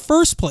things in the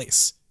first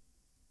place.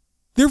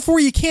 Therefore,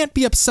 you can't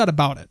be upset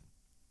about it.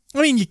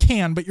 I mean, you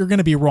can, but you're going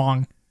to be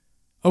wrong.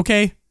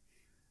 Okay?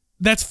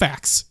 That's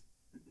facts.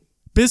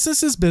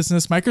 Business is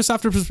business.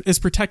 Microsoft is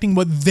protecting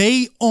what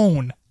they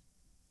own.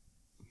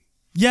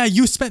 Yeah,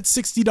 you spent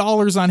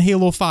 $60 on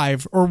Halo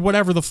 5 or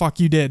whatever the fuck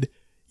you did.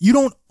 You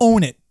don't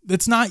own it.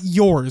 It's not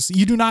yours.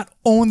 You do not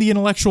own the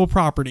intellectual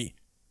property.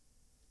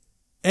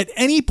 At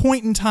any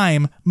point in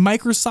time,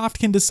 Microsoft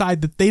can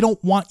decide that they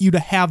don't want you to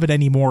have it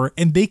anymore,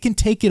 and they can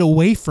take it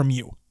away from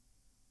you.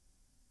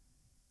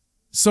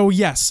 So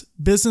yes,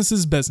 business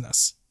is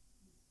business.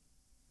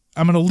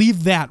 I'm going to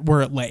leave that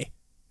where it lay.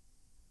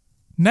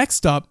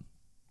 Next up.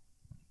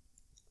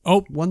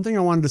 Oh, one thing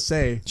I wanted to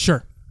say.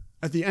 Sure.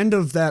 At the end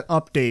of that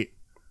update,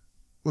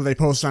 well, they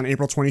posted on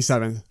April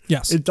 27th.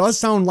 Yes. It does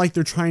sound like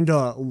they're trying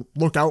to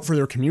look out for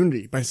their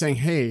community by saying,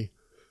 hey,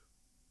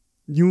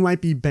 you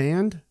might be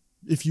banned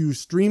if you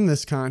stream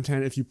this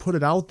content, if you put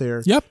it out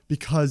there. Yep.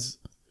 Because,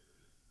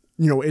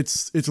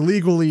 it's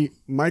legally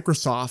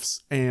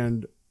Microsoft's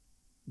and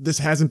this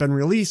hasn't been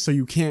released, so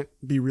you can't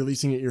be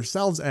releasing it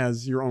yourselves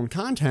as your own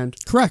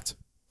content. Correct.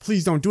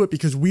 Please don't do it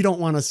because we don't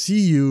want to see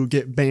you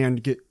get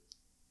banned, get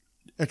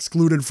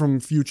excluded from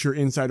future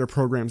insider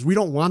programs. We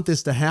don't want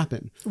this to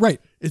happen. Right.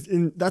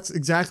 And that's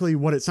exactly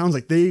what it sounds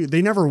like.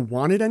 They never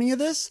wanted any of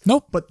this.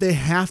 Nope. But they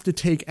have to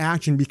take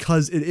action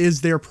because it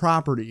is their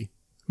property.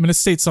 I'm going to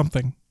state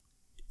something.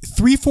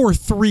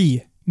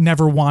 343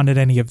 never wanted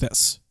any of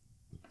this.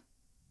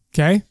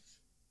 Okay?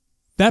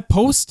 That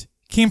post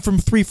came from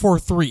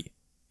 343.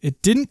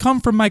 It didn't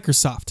come from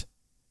Microsoft.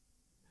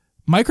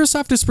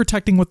 Microsoft is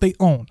protecting what they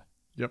own.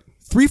 Yep.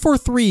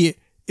 343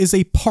 is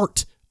a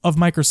part of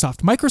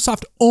Microsoft.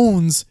 Microsoft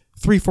owns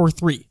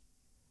 343.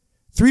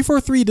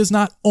 343 does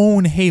not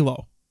own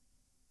Halo.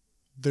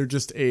 They're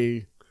just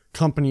a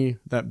company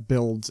that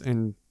builds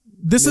and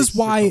this is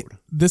why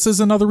this is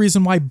another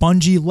reason why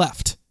Bungie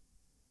left.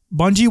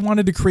 Bungie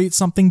wanted to create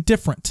something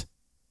different.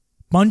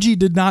 Bungie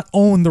did not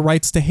own the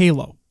rights to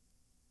Halo.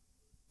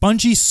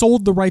 Bungie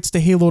sold the rights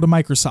to Halo to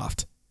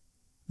Microsoft.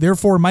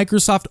 Therefore,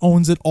 Microsoft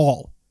owns it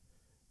all.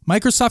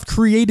 Microsoft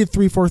created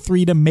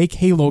 343 to make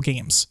Halo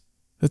games.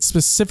 That's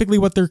specifically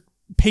what they're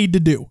paid to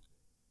do.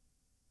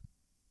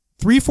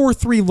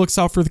 343 looks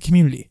out for the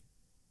community.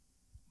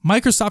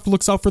 Microsoft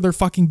looks out for their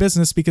fucking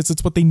business because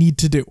it's what they need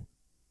to do.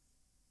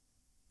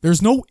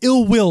 There's no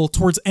ill will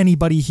towards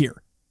anybody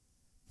here.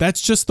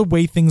 That's just the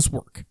way things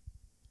work.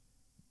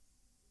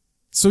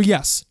 So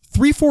yes,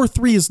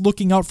 343 is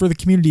looking out for the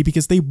community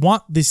because they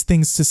want these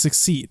things to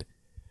succeed.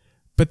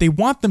 But they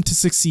want them to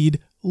succeed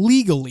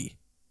legally.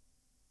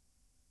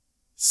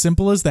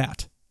 Simple as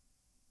that.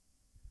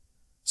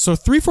 So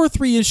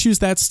 343 issues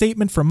that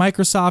statement from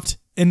Microsoft,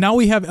 and now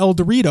we have El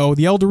Dorito,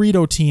 the El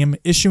Dorito team,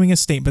 issuing a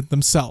statement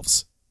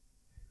themselves.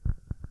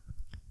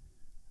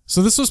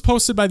 So this was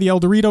posted by the El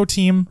Dorito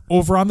team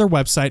over on their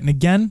website, and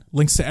again,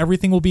 links to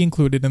everything will be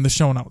included in the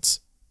show notes.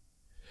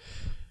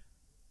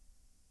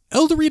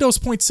 El Dorito's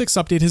 0.6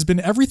 update has been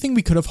everything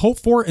we could have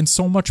hoped for and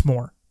so much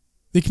more.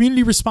 The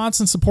community response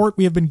and support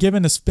we have been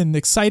given has been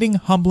exciting,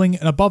 humbling,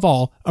 and above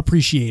all,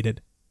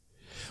 appreciated.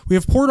 We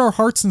have poured our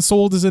hearts and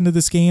souls into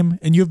this game,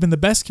 and you have been the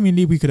best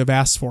community we could have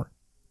asked for.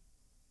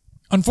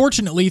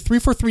 Unfortunately,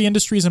 343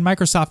 Industries and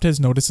Microsoft has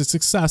noticed its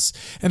success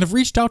and have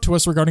reached out to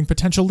us regarding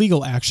potential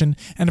legal action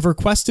and have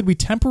requested we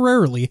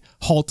temporarily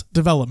halt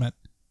development.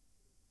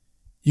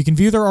 You can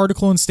view their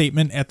article and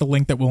statement at the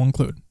link that we'll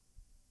include.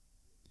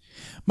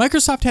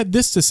 Microsoft had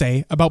this to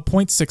say about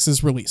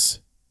 0.6's release.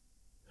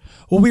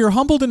 While we are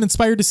humbled and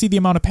inspired to see the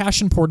amount of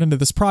passion poured into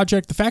this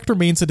project, the fact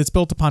remains that it's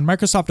built upon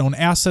Microsoft-owned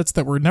assets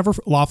that were never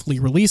lawfully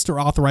released or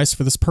authorized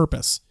for this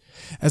purpose.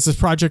 As this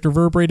project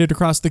reverberated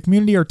across the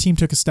community, our team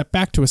took a step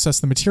back to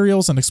assess the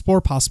materials and explore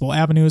possible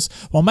avenues,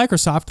 while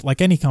Microsoft, like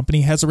any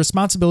company, has a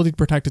responsibility to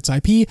protect its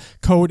IP,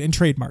 code, and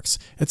trademarks.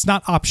 It's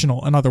not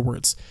optional, in other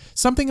words.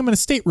 Something I'm going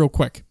to state real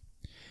quick.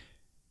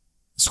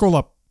 Scroll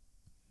up.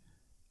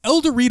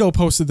 El Dorito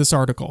posted this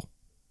article.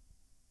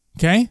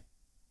 Okay?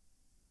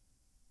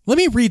 Let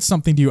me read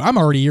something to you. I'm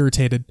already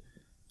irritated.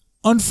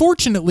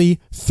 Unfortunately,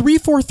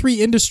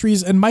 343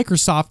 Industries and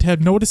Microsoft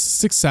have noticed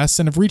success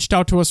and have reached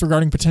out to us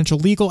regarding potential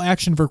legal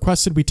action and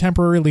requested we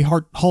temporarily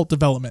halt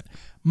development.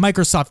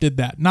 Microsoft did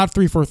that, not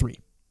 343.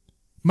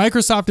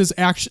 Microsoft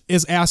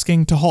is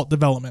asking to halt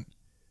development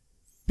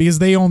because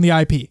they own the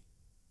IP.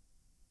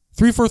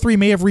 343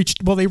 may have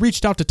they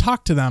reached out to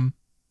talk to them,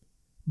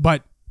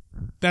 but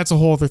that's a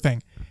whole other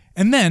thing.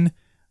 And then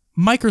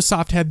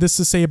Microsoft had this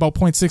to say about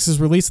 0.6's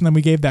release, and then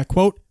we gave that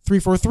quote.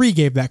 343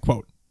 gave that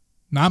quote,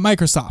 not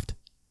Microsoft.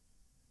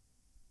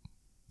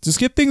 Just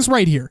get things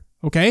right here,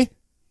 okay?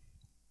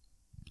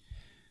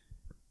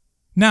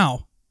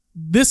 Now,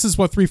 this is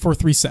what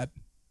 343 said,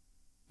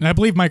 and I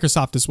believe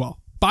Microsoft as well.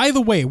 By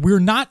the way, we're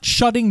not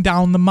shutting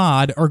down the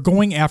mod or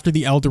going after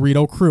the El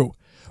Dorito crew.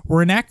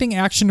 We're enacting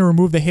action to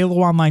remove the Halo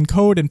Online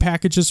code and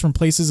packages from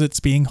places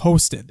it's being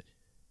hosted.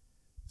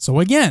 So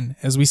again,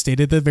 as we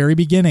stated at the very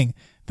beginning,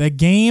 the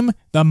game,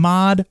 the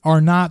mod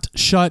are not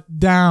shut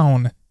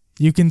down.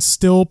 You can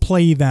still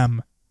play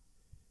them.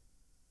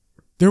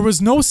 There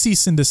was no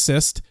cease and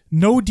desist,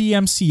 no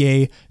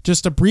DMCA,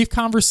 just a brief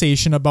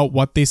conversation about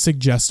what they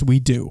suggest we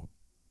do.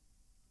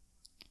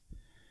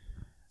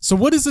 So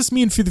what does this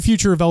mean for the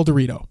future of El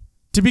Dorito?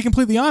 To be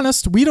completely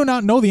honest, we do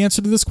not know the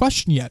answer to this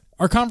question yet.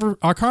 Our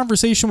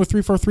conversation with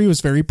 343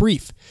 was very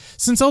brief.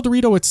 Since El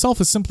Dorito itself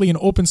is simply an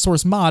open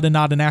source mod and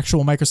not an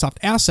actual Microsoft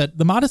asset,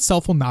 the mod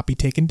itself will not be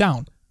taken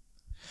down.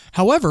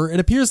 However, it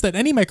appears that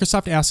any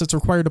Microsoft assets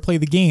required to play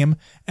the game,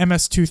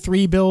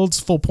 MS2.3 builds,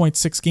 full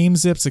 0.6 game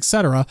zips,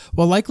 etc.,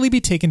 will likely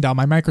be taken down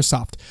by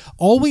Microsoft.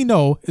 All we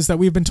know is that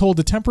we've been told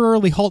to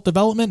temporarily halt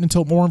development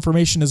until more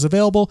information is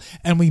available,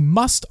 and we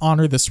must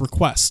honor this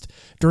request.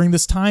 During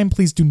this time,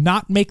 please do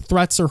not make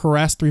threats or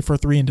harass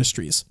 343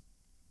 Industries.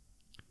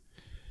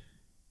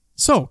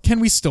 So, can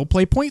we still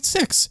play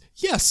 0.6?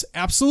 Yes,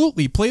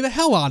 absolutely. Play the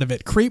hell out of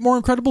it. Create more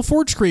incredible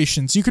Forge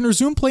creations. You can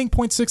resume playing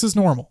 0.6 as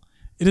normal.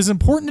 It is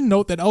important to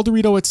note that El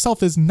Dorito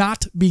itself is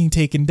not being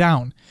taken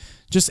down.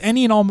 Just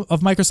any and all of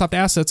Microsoft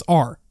assets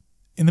are.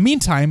 In the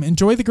meantime,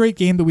 enjoy the great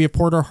game that we have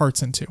poured our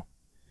hearts into.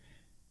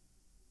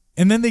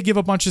 And then they give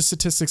a bunch of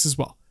statistics as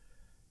well.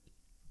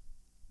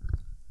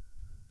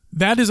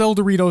 That is El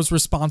Dorito's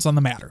response on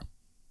the matter.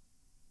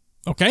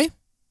 Okay?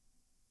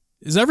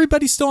 Is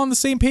everybody still on the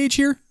same page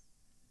here?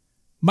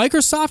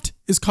 Microsoft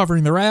is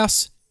covering their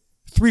ass.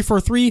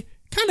 343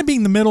 kind of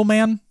being the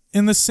middleman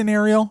in this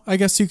scenario, I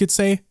guess you could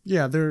say.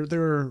 Yeah,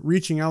 they're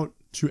reaching out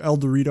to El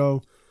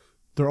Dorito.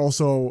 They're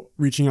also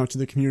reaching out to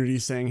the community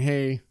saying,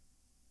 hey,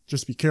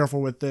 just be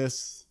careful with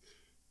this.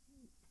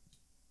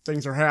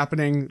 Things are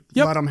happening.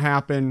 Yep. Let them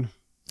happen.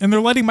 And they're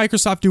letting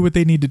Microsoft do what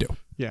they need to do.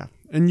 Yeah.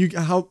 And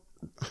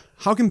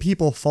how can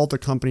people fault a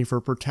company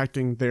for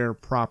protecting their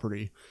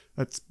property?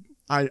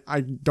 I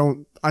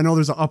know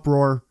there's an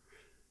uproar,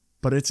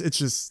 but it's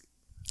just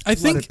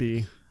let it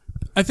be.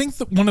 I think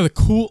that one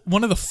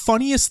of the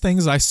funniest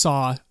things I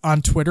saw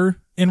on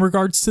Twitter in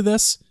regards to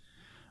this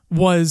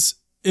was,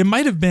 it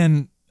might have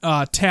been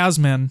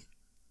Tasman,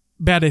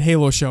 Bad at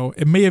Halo Show.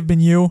 It may have been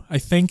you, I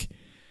think.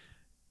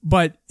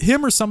 But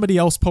him or somebody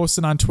else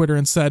posted on Twitter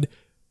and said,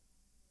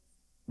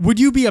 would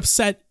you be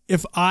upset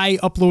if I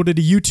uploaded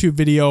a YouTube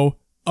video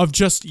of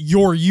just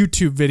your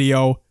YouTube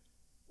video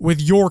with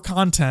your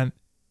content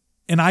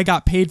and I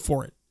got paid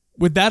for it?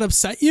 Would that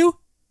upset you?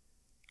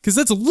 Because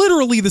that's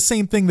literally the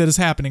same thing that is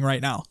happening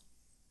right now.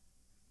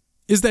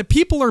 Is that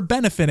people are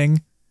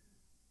benefiting.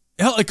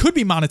 Hell, it could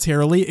be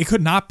monetarily, it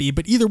could not be,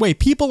 but either way,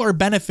 people are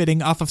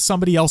benefiting off of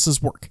somebody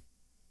else's work.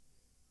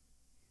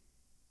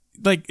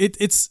 Like,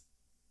 it's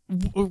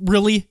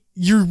really,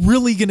 you're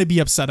really going to be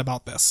upset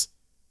about this.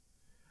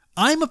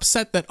 I'm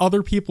upset that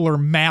other people are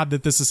mad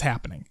that this is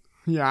happening.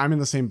 Yeah, I'm in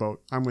the same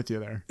boat. I'm with you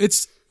there.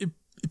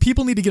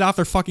 People need to get off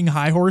their fucking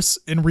high horse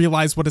and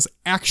realize what is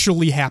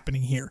actually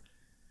happening here.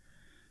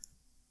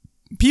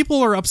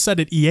 People are upset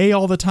at EA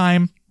all the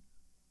time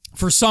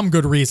for some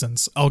good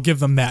reasons. I'll give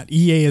them that.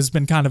 EA has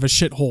been kind of a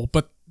shithole,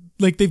 but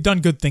like, they've done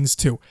good things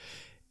too.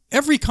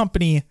 Every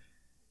company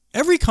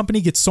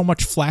gets so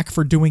much flack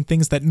for doing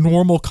things that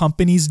normal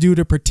companies do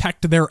to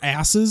protect their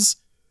asses.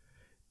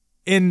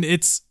 And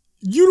it's,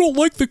 you don't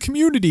like the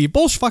community.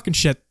 Bullshit fucking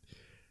shit.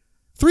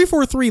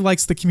 343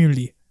 likes the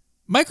community.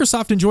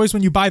 Microsoft enjoys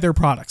when you buy their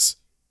products.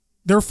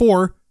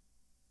 Therefore,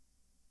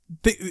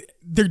 they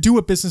do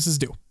what businesses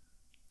do.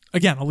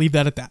 Again, I'll leave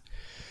that at that.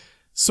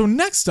 So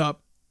next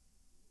up,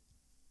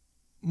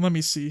 let me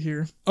see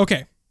here.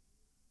 Okay.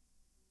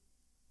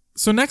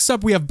 So next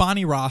up, we have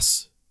Bonnie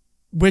Ross,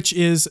 which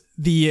is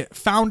the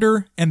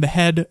founder and the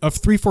head of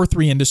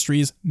 343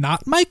 Industries,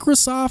 not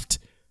Microsoft,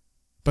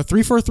 but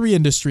 343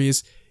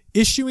 Industries,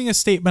 issuing a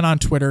statement on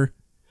Twitter.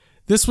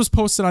 This was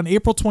posted on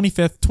April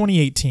 25th,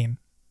 2018.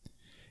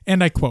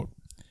 And I quote,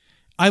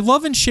 "I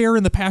love and share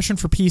in the passion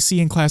for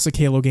PC and classic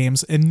Halo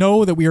games and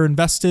know that we are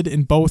invested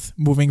in both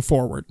moving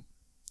forward."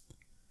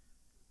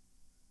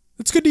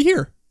 That's good to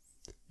hear.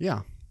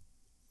 Yeah.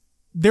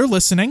 They're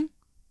listening.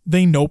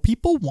 They know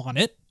people want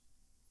it.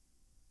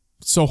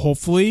 So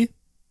hopefully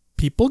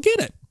people get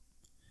it.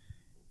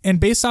 And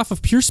based off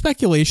of pure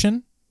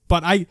speculation,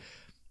 but I'm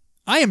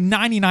I am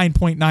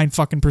 99.9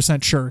 fucking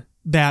percent sure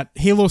that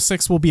Halo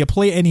 6 will be a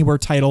Play Anywhere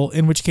title,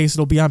 in which case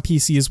it'll be on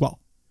PC as well.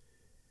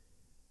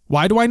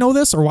 Why do I know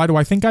this, or why do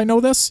I think I know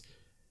this?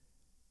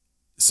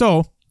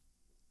 So,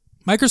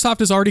 Microsoft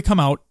has already come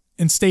out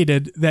and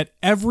stated that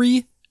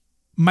every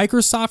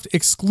Microsoft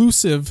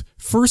exclusive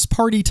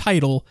first-party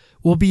title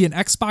will be an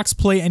Xbox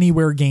Play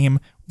Anywhere game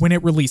when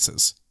it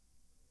releases.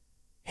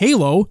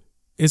 Halo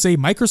is a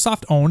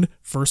Microsoft-owned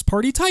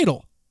first-party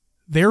title.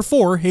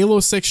 Therefore, Halo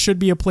 6 should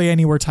be a Play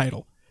Anywhere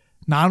title.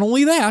 Not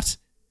only that,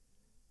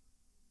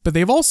 but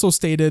they've also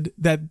stated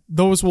that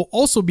those will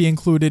also be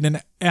included in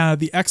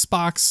the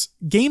Xbox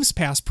Games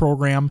Pass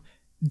program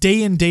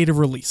day and date of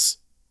release.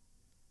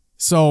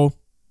 So,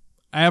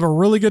 I have a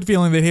really good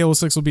feeling that Halo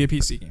 6 will be a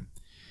PC game.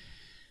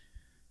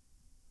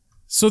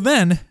 So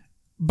then,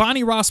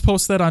 Bonnie Ross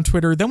posts that on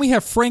Twitter. Then we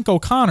have Frank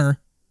O'Connor,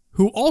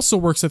 who also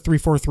works at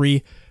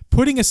 343,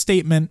 putting a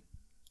statement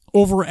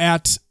over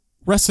at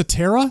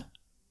Recetera.com.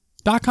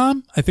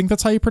 I think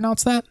that's how you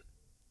pronounce that.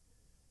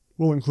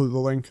 We'll include the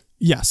link.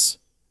 Yes.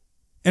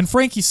 And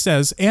Frankie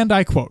says, and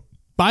I quote,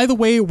 "By the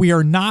way, we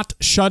are not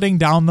shutting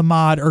down the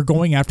mod or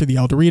going after the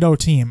El Dorito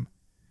team.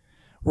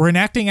 We're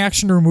enacting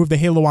action to remove the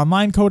Halo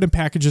Online code and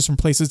packages from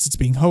places it's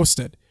being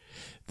hosted.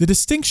 The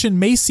distinction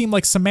may seem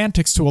like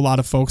semantics to a lot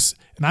of folks,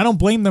 and I don't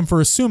blame them for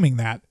assuming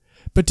that.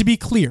 But to be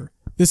clear,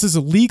 this is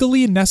a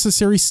legally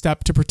necessary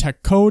step to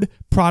protect code,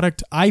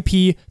 product,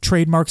 IP,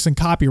 trademarks, and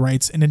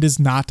copyrights, and it is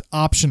not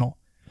optional.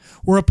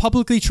 We're a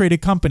publicly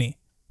traded company,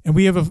 and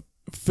we have a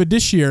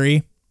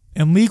fiduciary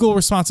and legal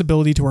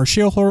responsibility to our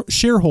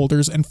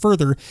shareholders, and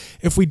further,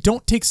 if we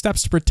don't take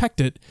steps to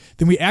protect it,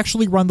 then we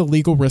actually run the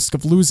legal risk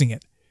of losing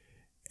it.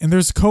 And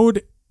there's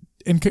code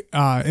and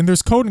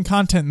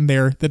content in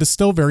there that is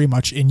still very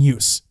much in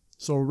use."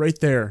 So right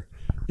there,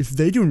 if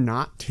they do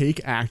not take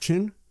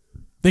action,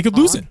 They could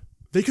lose it.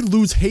 They could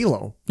lose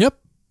Halo. Yep.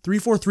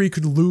 343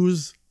 could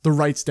lose the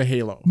rights to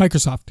Halo.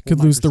 Microsoft could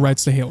lose the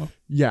rights to Halo.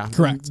 Yeah.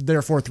 Correct.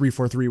 Therefore,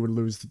 343 would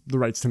lose the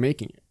rights to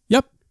making it.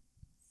 Yep.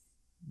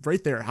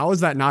 Right there. How is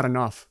that not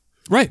enough?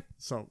 Right.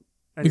 So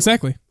anyway,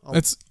 Exactly.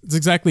 That's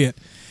exactly it.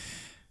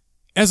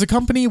 As a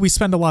company, we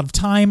spend a lot of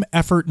time,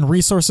 effort, and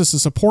resources to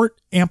support,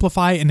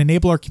 amplify, and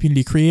enable our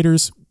community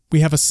creators.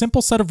 We have a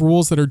simple set of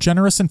rules that are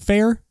generous and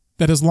fair,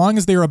 that as long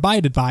as they are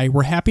abided by,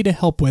 we're happy to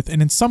help with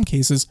and in some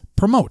cases,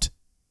 promote.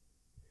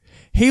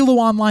 Halo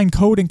Online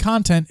code and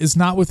content is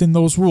not within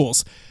those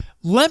rules.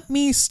 Let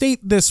me state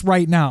this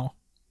right now.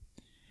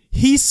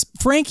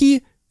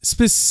 Frankie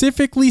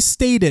specifically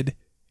stated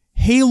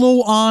Halo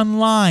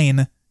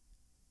Online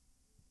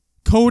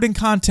code and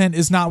content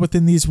is not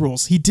within these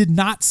rules. He did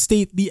not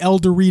state the El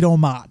Dorito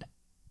mod.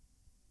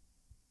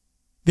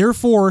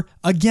 Therefore,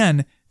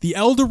 again, the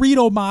El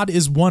Dorito mod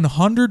is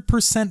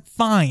 100%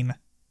 fine.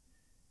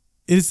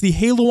 It is the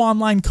Halo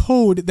Online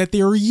code that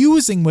they are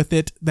using with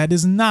it that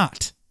is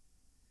not.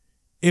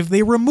 If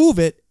they remove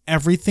it,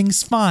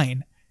 everything's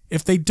fine.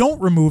 If they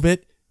don't remove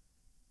it,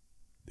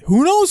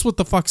 who knows what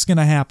the fuck's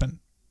gonna happen?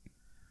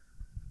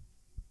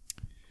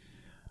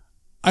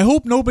 I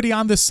hope nobody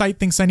on this site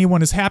thinks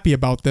anyone is happy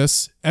about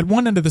this. At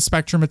one end of the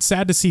spectrum, it's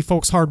sad to see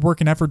folks' hard work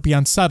and effort be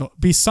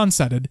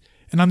sunsetted.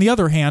 And on the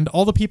other hand,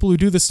 all the people who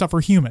do this stuff are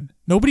human.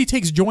 Nobody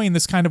takes joy in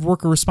this kind of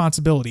work or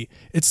responsibility.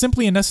 It's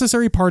simply a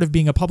necessary part of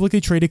being a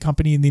publicly traded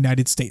company in the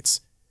United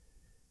States.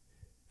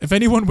 If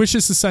anyone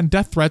wishes to send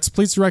death threats,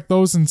 please direct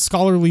those and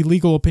scholarly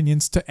legal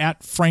opinions to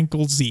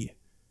 @FrankelZ.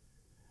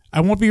 I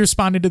won't be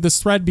responding to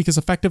this thread because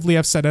effectively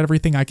I've said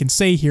everything I can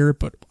say here,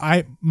 but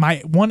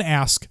my one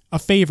ask, a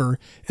favor,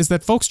 is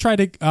that folks try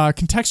to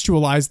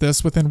contextualize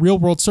this within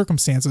real-world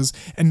circumstances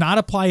and not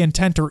apply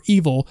intent or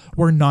evil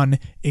where none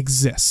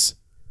exists.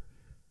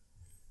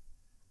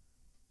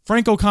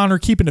 Frank O'Connor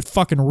keeping it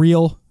fucking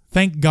real.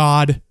 Thank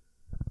God.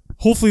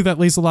 Hopefully that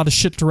lays a lot of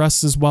shit to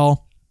rest as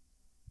well.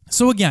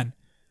 So again,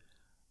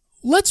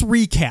 let's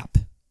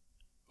recap.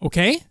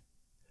 Okay?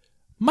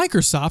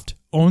 Microsoft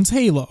owns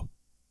Halo.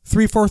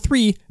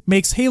 343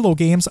 makes Halo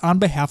games on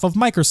behalf of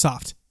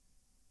Microsoft,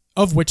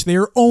 of which they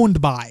are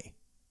owned by.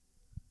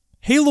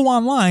 Halo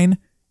Online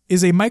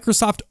is a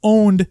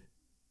Microsoft-owned...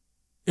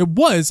 It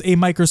was a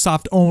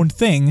Microsoft-owned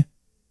thing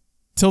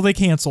till they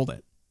canceled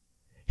it.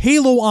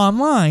 Halo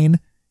Online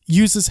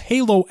uses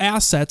Halo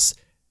assets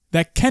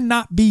that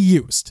cannot be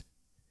used.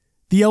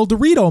 The El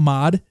Dorito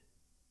mod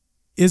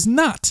is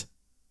not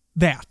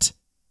that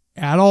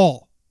at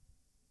all.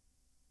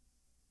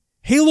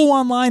 Halo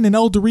Online and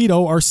El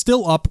Dorito are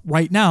still up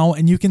right now,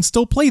 and you can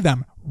still play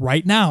them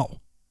right now.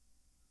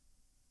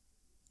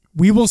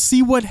 We will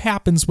see what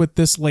happens with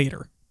this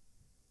later.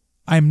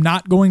 I'm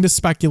not going to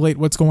speculate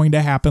what's going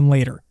to happen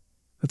later.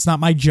 That's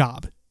not my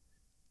job.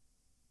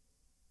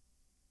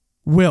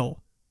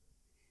 Will,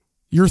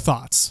 your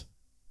thoughts?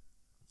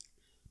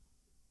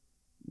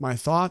 My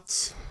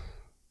thoughts?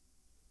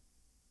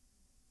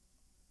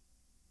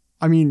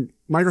 I mean,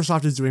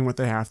 Microsoft is doing what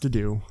they have to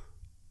do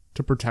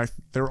to protect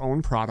their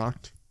own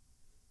product.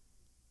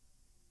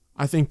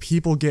 I think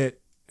people get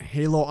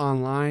Halo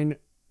Online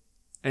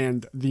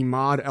and the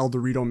mod El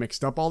Dorito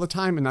mixed up all the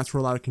time, and that's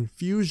where a lot of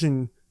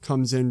confusion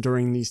comes in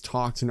during these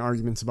talks and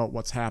arguments about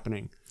what's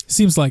happening.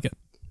 Seems like it.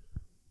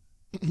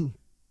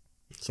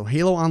 So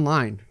Halo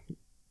Online,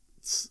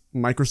 it's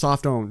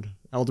Microsoft owned.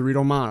 El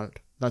Dorito mod,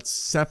 that's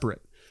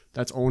separate.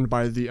 That's owned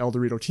by the El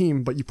Dorito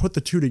team, but you put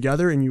the two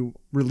together and you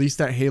release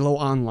that Halo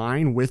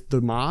Online with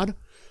the mod.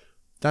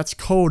 That's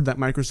code that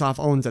Microsoft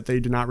owns that they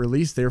did not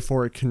release,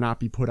 therefore it cannot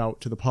be put out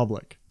to the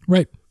public.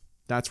 Right.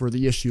 That's where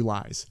the issue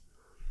lies.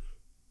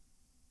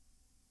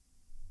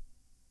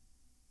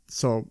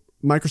 So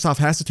Microsoft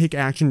has to take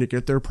action to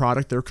get their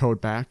product, their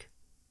code back.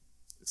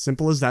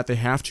 Simple as that. They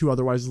have to,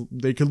 otherwise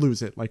they could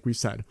lose it, like we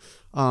said.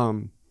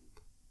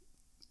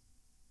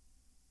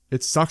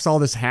 It sucks all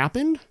this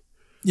happened.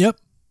 Yep,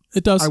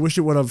 it does. I wish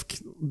it would have...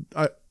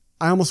 I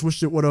almost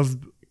wished it would have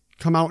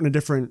come out in a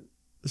different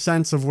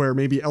sense of where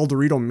maybe El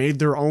Dorito made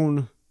their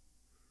own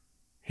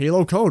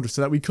Halo code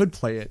so that we could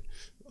play it.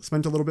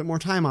 Spent a little bit more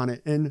time on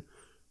it. And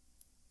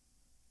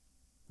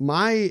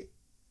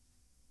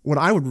what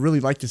I would really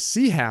like to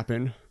see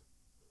happen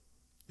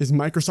is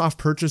Microsoft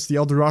purchase the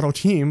El Dorado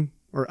team,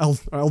 or El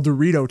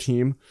Dorito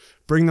team,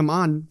 bring them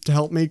on to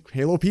help make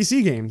Halo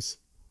PC games.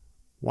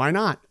 Why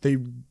not? They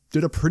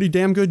did a pretty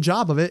damn good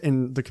job of it,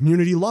 and the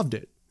community loved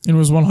it. And it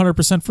was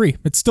 100% free.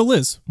 It still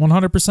is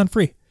 100%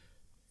 free.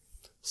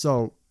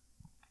 So,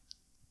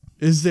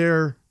 is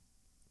there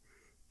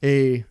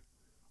a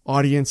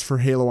audience for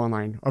Halo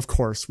Online? Of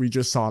course, we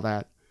just saw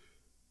that.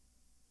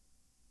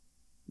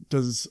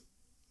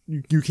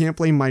 You can't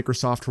blame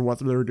Microsoft for what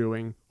they're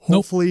doing. Nope.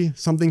 Hopefully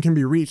something can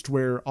be reached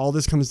where all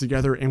this comes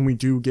together and we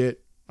do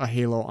get a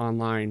Halo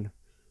Online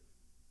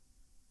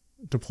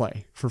to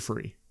play for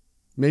free.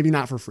 Maybe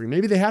not for free.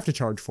 Maybe they have to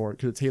charge for it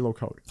because it's Halo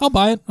code. I'll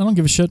buy it. I don't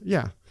give a shit.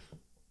 Yeah.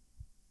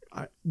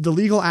 The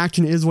legal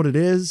action is what it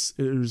is.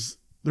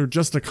 They're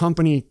just a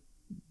company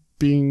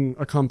being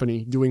a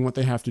company doing what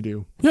they have to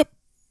do. Yep.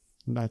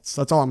 That's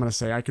all I'm going to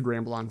say. I could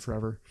ramble on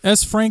forever.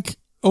 As Frank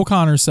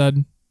O'Connor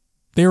said,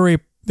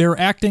 they're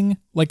acting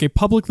like a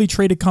publicly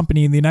traded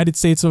company in the United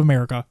States of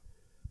America.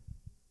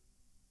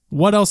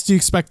 What else do you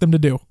expect them to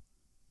do?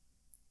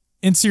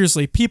 And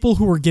seriously, people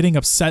who are getting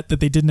upset that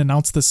they didn't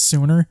announce this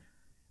sooner,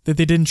 that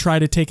they didn't try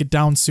to take it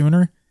down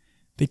sooner,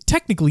 they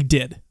technically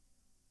did. It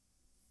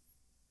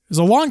was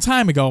a long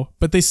time ago,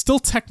 but they still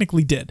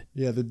technically did.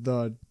 Yeah,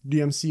 the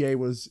DMCA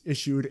was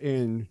issued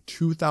in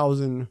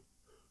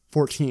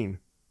 2014.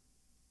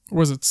 Or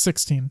was it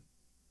 16?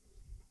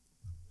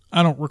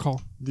 I don't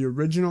recall. The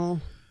original...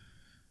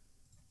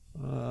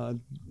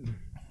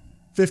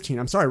 15.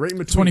 I'm sorry, right in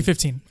between.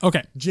 2015.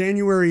 Okay.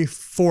 January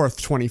 4th,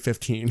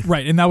 2015.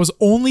 Right, and that was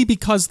only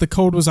because the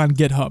code was on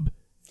GitHub.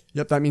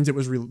 Yep, that means it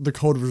was the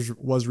code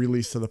was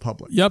released to the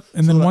public. Yep,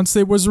 and then once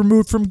it was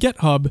removed from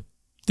GitHub,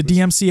 the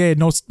DMCA had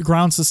no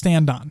grounds to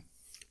stand on.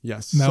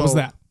 Yes. And that was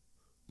that.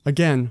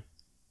 Again,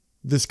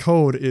 this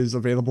code is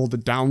available to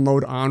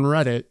download on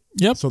Reddit.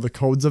 Yep. So the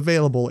code's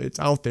available. It's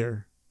out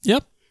there.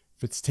 Yep.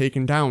 If it's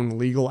taken down,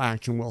 legal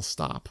action will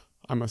stop.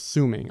 I'm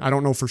assuming. I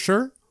don't know for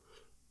sure.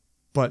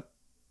 But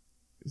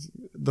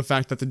the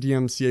fact that the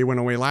DMCA went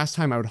away last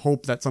time, I would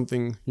hope that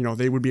something,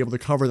 they would be able to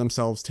cover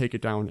themselves, take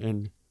it down,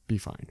 and be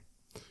fine.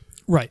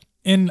 Right.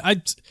 And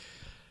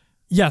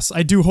yes,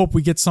 I do hope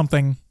we get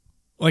something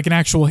like an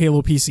actual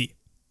Halo PC.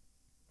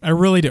 I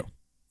really do.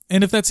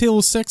 And if that's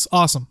Halo 6,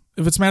 awesome.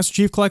 If it's Master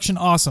Chief Collection,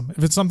 awesome.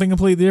 If it's something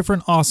completely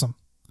different, awesome.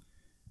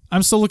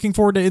 I'm still looking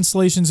forward to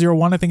Installation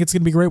 01. I think it's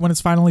going to be great when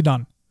it's finally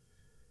done.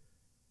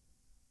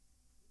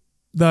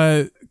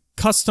 The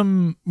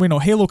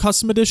Halo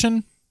Custom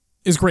Edition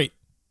is great.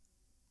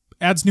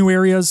 Adds new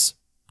areas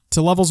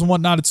to levels and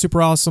whatnot. It's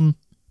super awesome.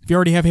 If you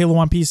already have Halo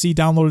on PC,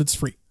 download it. It's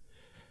free.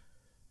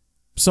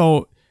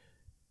 So,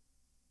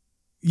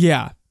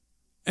 yeah.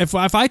 If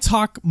I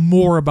talk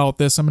more about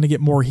this, I'm going to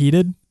get more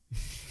heated.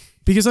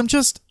 Because I'm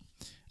just...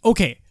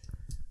 Okay.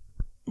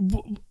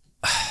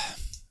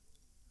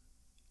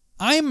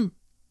 I'm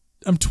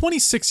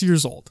 26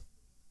 years old.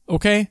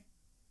 Okay?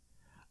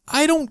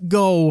 I don't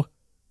go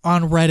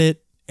on Reddit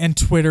and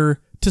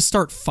Twitter to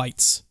start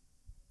fights.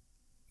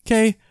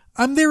 Okay?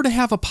 I'm there to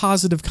have a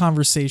positive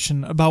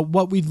conversation about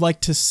what we'd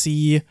like to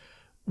see,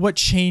 what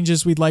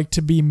changes we'd like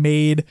to be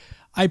made.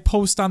 I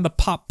post on the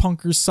Pop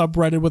Punkers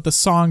subreddit with a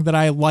song that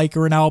I like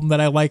or an album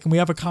that I like, and we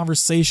have a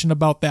conversation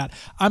about that.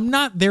 I'm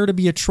not there to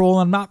be a troll.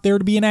 I'm not there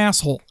to be an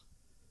asshole.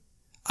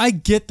 I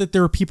get that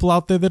there are people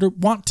out there that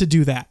want to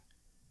do that.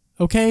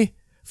 Okay?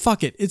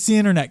 Fuck it. It's the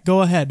internet.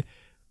 Go ahead.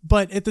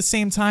 But at the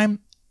same time,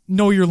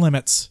 know your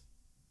limits.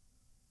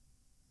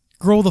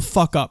 Grow the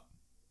fuck up.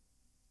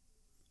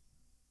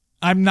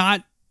 I'm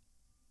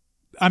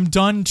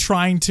done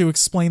trying to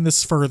explain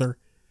this further.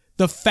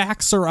 The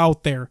facts are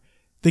out there.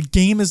 The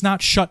game is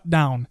not shut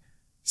down.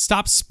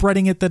 Stop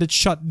spreading it that it's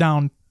shut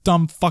down,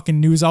 dumb fucking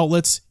news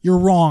outlets. You're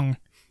wrong.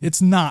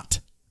 It's not.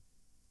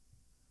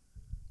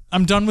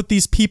 I'm done with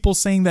these people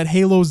saying that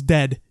Halo's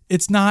dead.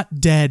 It's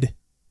not dead.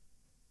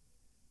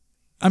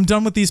 I'm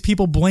done with these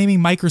people blaming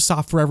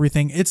Microsoft for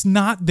everything. It's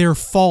not their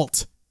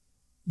fault.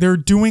 They're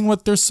doing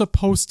what they're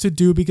supposed to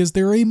do because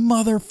they're a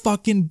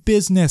motherfucking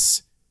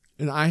business.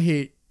 And I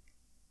hate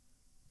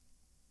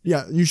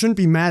Yeah, you shouldn't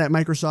be mad at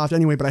Microsoft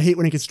anyway, but I hate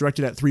when it gets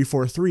directed at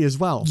 343 as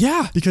well.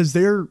 Yeah. Because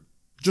they're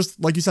just,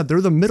 like you said,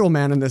 they're the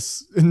middleman in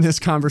this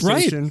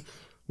conversation, right,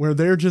 where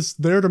they're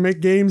just there to make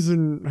games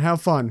and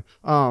have fun.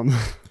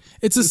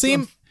 It's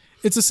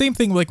the same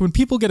thing like when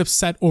people get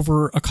upset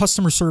over a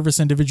customer service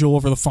individual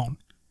over the phone.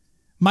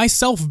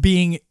 Myself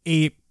being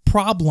a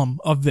problem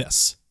of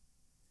this.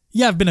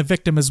 Yeah, I've been a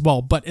victim as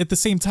well, but at the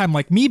same time,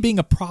 like me being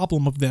a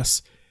problem of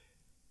this,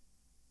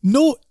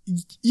 no,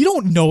 you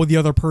don't know the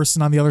other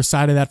person on the other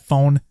side of that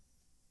phone,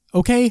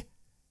 okay?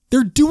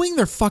 They're doing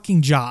their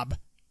fucking job.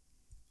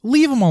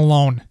 Leave them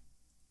alone.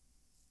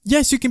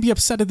 Yes, you can be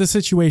upset at the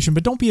situation,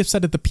 but don't be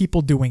upset at the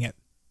people doing it,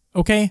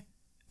 okay?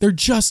 They're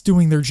just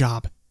doing their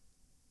job.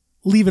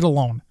 Leave it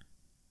alone.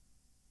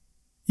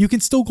 You can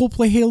still go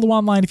play Halo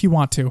Online if you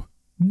want to.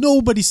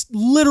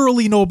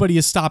 Literally nobody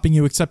is stopping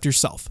you except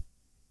yourself.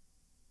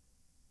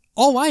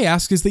 All I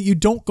ask is that you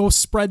don't go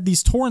spread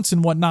these torrents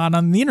and whatnot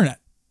on the internet,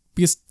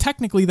 because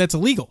technically that's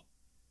illegal.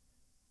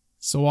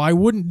 So I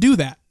wouldn't do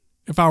that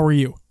if I were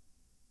you.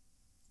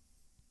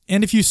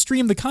 And if you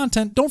stream the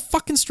content, don't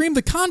fucking stream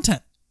the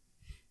content.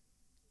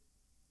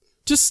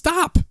 Just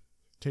stop.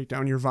 Take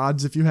down your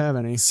VODs if you have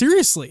any.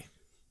 Seriously.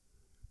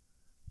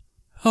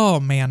 Oh,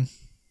 man.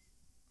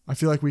 I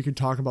feel like we could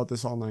talk about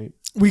this all night.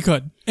 We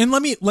could. And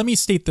let me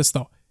state this,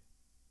 though.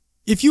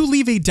 If you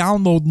leave a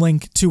download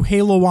link to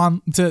Halo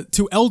on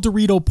to El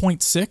Dorito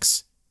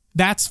 0.6,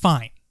 that's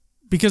fine.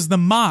 Because the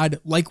mod,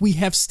 like we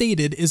have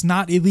stated, is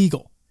not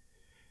illegal.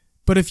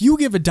 But if you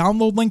give a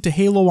download link to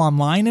Halo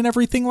Online and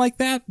everything like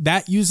that,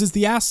 that uses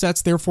the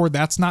assets, therefore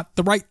that's not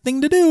the right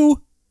thing to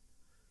do.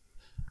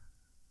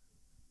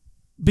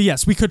 But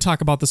yes, we could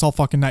talk about this all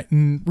fucking night,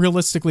 and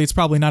realistically, it's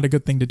probably not a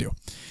good thing to do.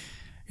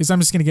 Because I'm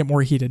just going to get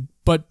more heated.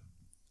 But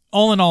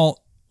all in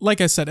all, like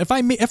I said,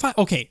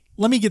 okay,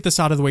 let me get this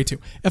out of the way too.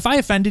 If I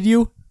offended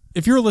you,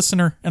 if you're a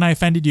listener and I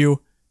offended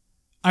you,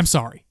 I'm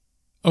sorry.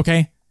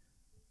 Okay?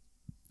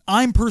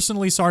 I'm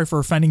personally sorry for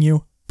offending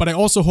you, but I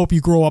also hope you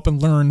grow up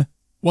and learn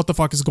what the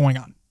fuck is going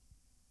on.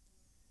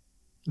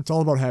 It's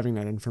all about having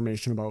that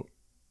information about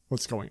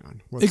what's going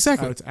on.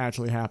 Exactly. What's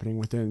actually happening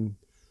within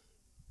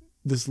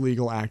this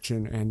legal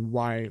action and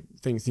why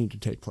things need to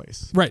take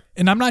place. Right.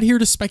 And I'm not here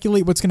to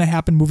speculate what's going to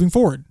happen moving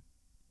forward.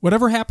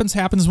 Whatever happens,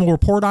 happens, and we'll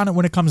report on it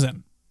when it comes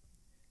in.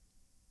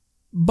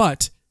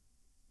 But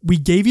we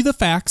gave you the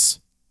facts.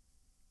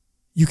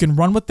 You can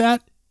run with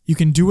that. You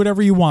can do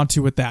whatever you want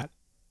to with that.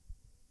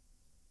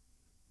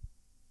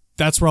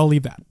 That's where I'll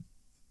leave that.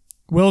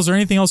 Will, is there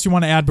anything else you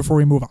want to add before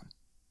we move on?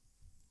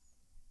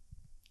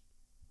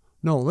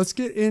 No, let's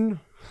get in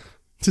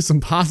to some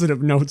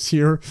positive notes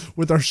here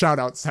with our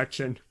shout-out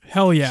section.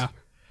 Hell yeah.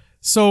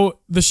 So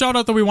the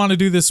shout-out that we want to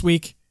do this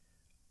week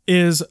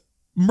is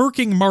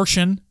Merking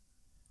Martian,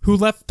 who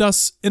left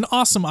us an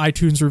awesome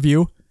iTunes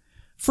review.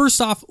 First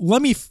off,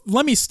 let me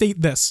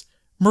state this.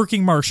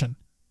 Merking Martian,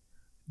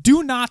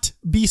 do not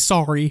be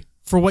sorry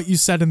for what you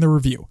said in the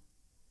review.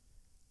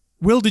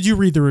 Will, did you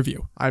read the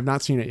review? I have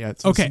not seen it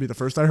yet, so okay. This will be the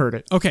first I heard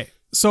it. Okay,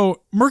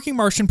 so Merking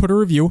Martian put a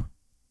review,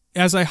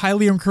 as I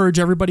highly encourage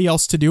everybody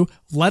else to do.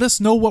 Let us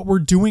know what we're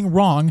doing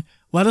wrong.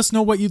 Let us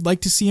know what you'd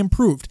like to see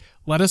improved.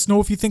 Let us know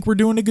if you think we're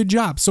doing a good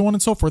job, so on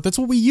and so forth. That's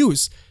what we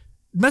use.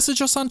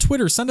 Message us on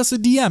Twitter, send us a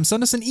DM,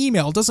 send us an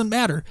email, it doesn't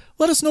matter.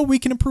 Let us know we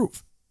can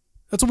improve.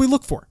 That's what we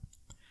look for.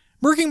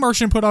 Merking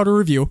Martian put out a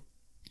review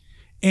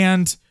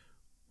and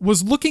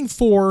was looking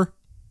for,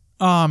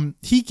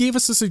 he gave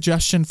us a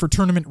suggestion for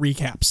tournament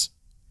recaps.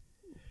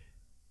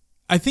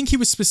 I think he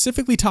was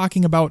specifically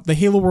talking about the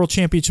Halo World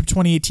Championship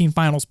 2018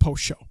 Finals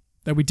post-show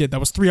that we did. That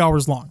was 3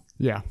 hours long.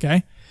 Yeah.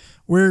 Okay?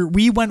 Where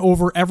we went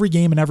over every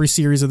game and every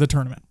series of the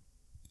tournament.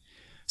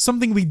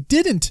 Something we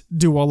didn't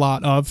do a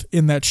lot of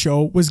in that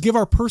show was give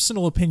our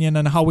personal opinion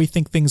on how we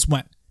think things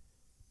went.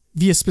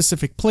 Via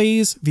specific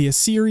plays, via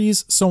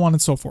series, so on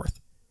and so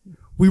forth.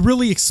 We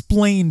really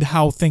explained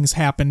how things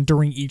happened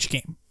during each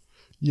game.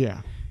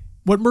 Yeah.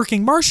 What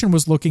Merking Martian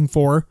was looking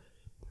for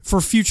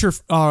future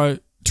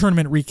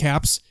tournament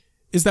recaps,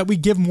 is that we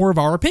give more of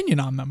our opinion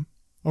on them.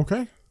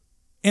 Okay.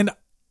 And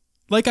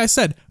like I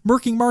said,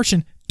 Merking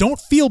Martian, don't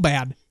feel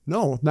bad.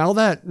 No, now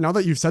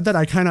that you've said that,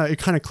 it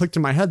kind of clicked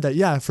in my head that,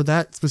 yeah, for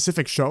that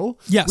specific show,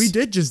 yes, we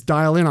did just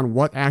dial in on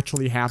what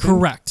actually happened.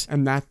 Correct.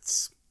 And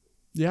that's,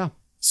 yeah.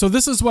 So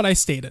this is what I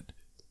stated.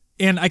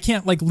 And I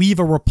can't leave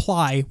a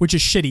reply, which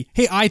is shitty.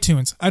 Hey,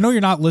 iTunes, I know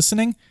you're not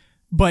listening,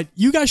 but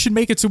you guys should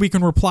make it so we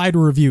can reply to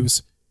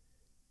reviews.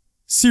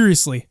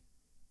 Seriously.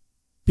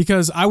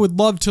 Because I would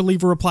love to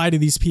leave a reply to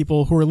these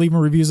people who are leaving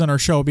reviews on our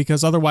show,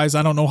 because otherwise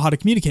I don't know how to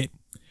communicate.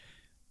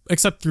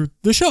 Except through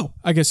the show,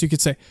 I guess you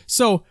could say.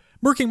 So,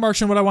 Merking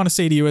Martian, what I want to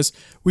say to you is,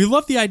 we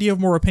love the idea of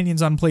more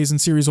opinions on plays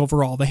and series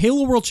overall. The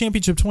Halo World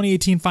Championship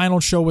 2018 final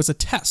show was a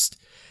test,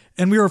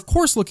 and we are of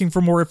course looking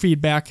for more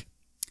feedback,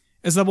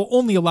 as that will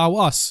only allow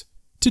us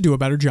to do a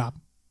better job.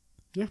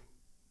 Yeah.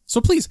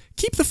 So please,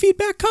 keep the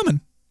feedback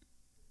coming.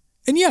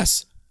 And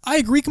yes, I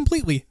agree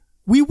completely.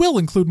 We will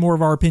include more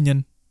of our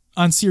opinion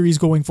on series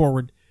going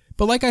forward.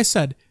 But like I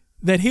said,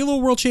 that Halo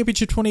World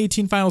Championship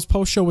 2018 Finals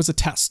post-show was a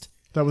test.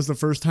 That was the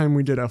first time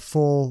we did a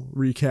full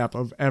recap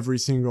of every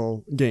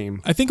single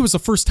game. I think it was the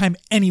first time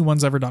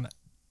anyone's ever done it.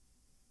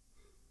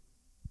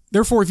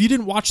 Therefore, if you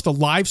didn't watch the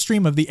live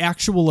stream of the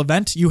actual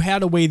event, you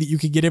had a way that you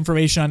could get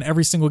information on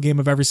every single game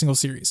of every single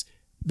series.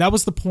 That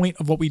was the point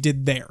of what we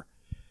did there.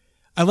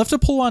 I left a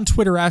poll on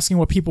Twitter asking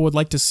what people would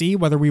like to see,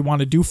 whether we want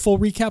to do full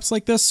recaps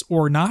like this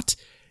or not,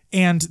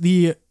 and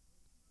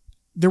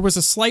there was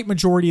a slight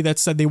majority that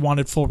said they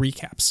wanted full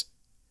recaps.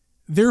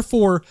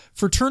 Therefore,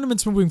 for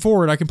tournaments moving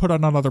forward, I can put out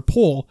another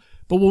poll,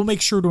 but we'll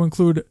make sure to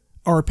include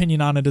our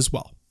opinion on it as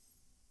well.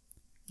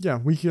 Yeah,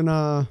 we can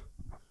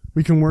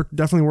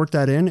definitely work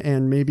that in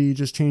and maybe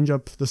just change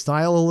up the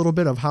style a little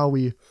bit of how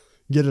we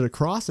get it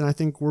across, and I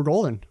think we're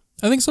golden.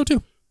 I think so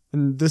too.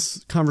 And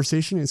this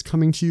conversation is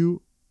coming to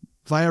you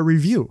via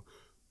review.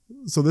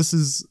 So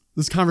this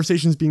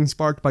conversation is being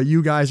sparked by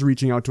you guys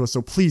reaching out to us,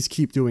 so please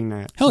keep doing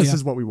that. This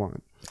is what we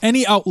want.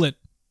 Any outlet.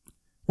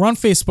 We're on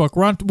Facebook.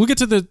 We'll get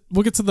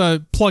to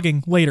the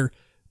plugging later.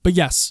 But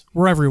yes,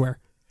 we're everywhere.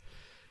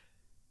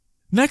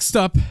 Next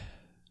up,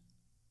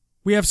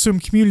 we have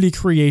some community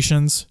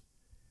creations.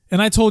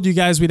 And I told you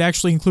guys we'd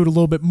actually include a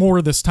little bit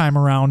more this time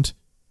around.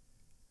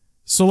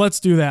 So let's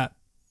do that.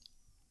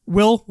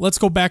 Will, let's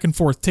go back and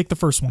forth. Take the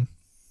first one.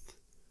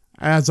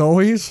 As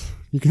always,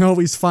 you can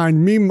always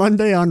find Me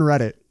Monday on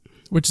Reddit.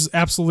 Which is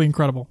absolutely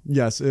incredible.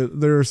 Yes,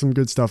 there is some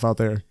good stuff out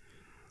there.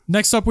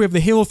 Next up, we have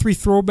the Halo 3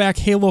 throwback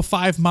Halo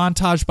 5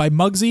 montage by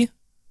Muggsy.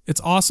 It's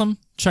awesome.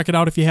 Check it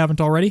out if you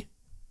haven't already.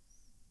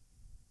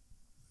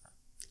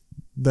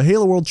 The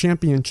Halo World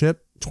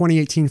Championship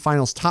 2018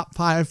 Finals Top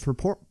 5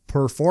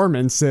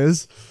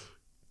 performances.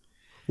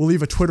 We'll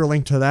leave a Twitter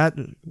link to that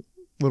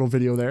little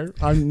video there.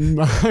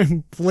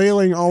 I'm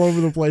flailing all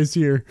over the place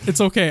here.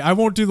 It's okay. I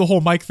won't do the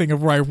whole mic thing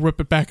of where I whip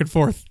it back and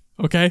forth.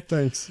 Okay?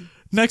 Thanks.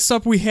 Next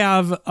up, we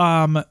have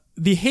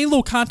the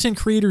Halo Content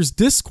Creators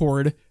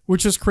Discord,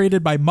 which is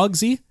created by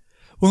Muggsy.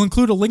 We'll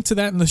include a link to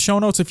that in the show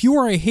notes. If you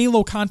are a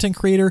Halo content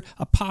creator,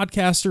 a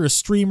podcaster, a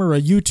streamer,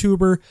 a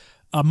YouTuber,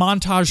 a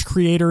montage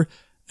creator,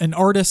 an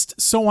artist,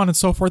 so on and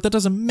so forth, that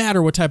doesn't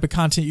matter what type of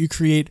content you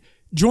create,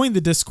 join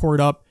the Discord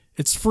up.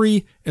 It's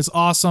free. It's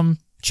awesome.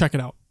 Check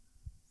it out.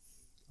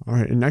 All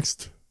right, and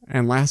next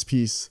and last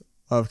piece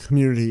of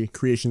community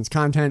creations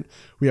content,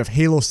 we have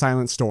Halo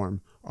Silent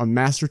Storm, a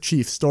Master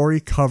Chief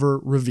story cover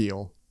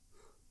reveal.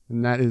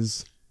 And that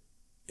is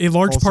a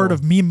large part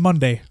of Meme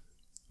Monday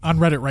on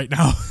Reddit right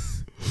now.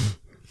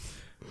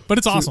 But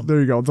it's awesome. So there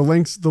you go. The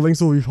links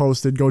will be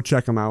posted. Go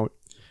check them out.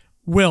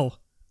 Will.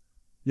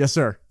 Yes,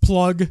 sir.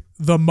 Plug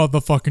the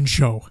motherfucking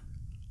show.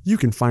 You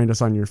can find us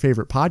on your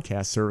favorite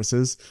podcast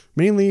services,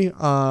 mainly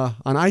on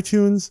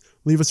iTunes.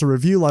 Leave us a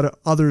review. Let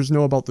others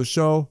know about the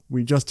show.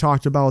 We just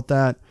talked about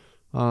that.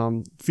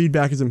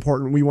 Feedback is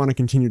important. We want to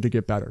continue to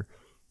get better.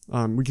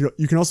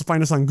 You can also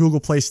find us on Google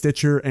Play,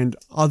 Stitcher, and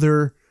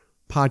other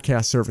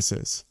podcast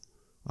services.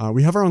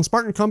 We have our own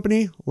Spartan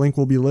company. Link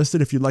will be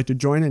listed if you'd like to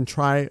join and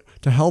try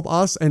to help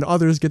us and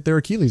others get their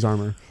Achilles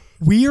armor.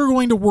 We are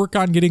going to work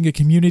on getting a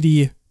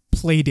community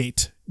play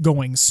date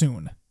going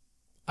soon.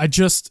 I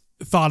just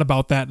thought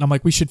about that and I'm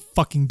like, we should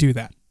fucking do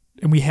that.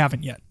 And we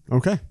haven't yet.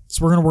 Okay.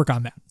 So we're going to work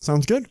on that.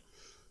 Sounds good.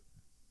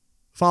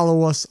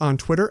 Follow us on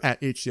Twitter at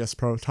HCS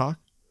Pro Talk.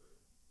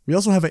 We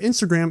also have an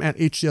Instagram at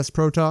HCS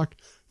Pro Talk.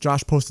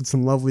 Josh posted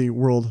some lovely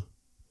World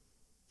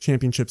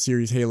Championship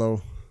Series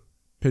Halo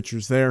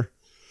pictures there.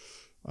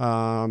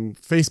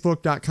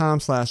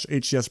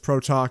 Facebook.com/HCS Pro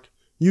Talk,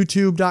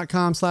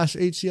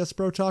 YouTube.com/HCS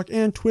Pro Talk,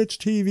 and Twitch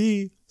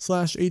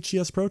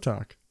TV/HCS Pro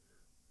Talk.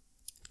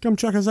 Come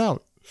check us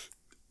out.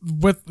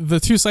 With the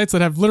two sites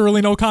that have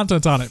literally no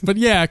content on it. But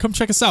yeah, come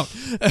check us out.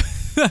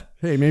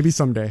 Hey, maybe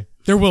someday.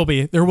 There will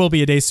be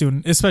a day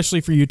soon,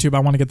 especially for YouTube. I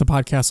want to get the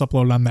podcast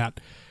uploaded on that.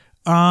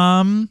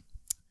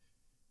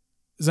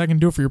 Is that going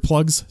to do it for your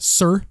plugs,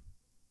 sir?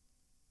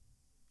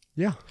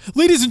 Yeah.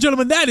 Ladies and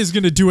gentlemen, that is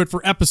going to do it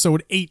for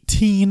episode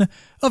 18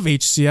 of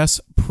HCS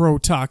Pro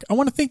Talk. I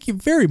want to thank you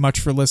very much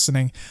for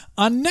listening.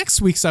 On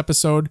next week's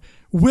episode,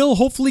 Will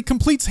hopefully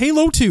completes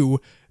Halo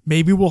 2.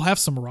 Maybe we'll have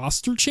some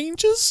roster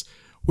changes.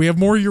 We have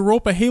more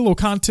Europa Halo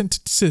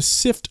content to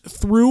sift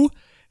through.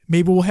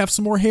 Maybe we'll have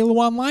some more Halo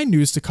Online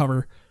news to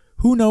cover.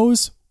 Who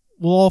knows?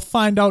 We'll all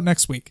find out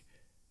next week.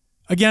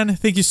 Again,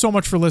 thank you so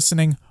much for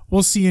listening.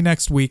 We'll see you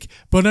next week.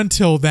 But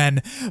until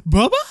then,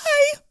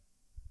 bye-bye!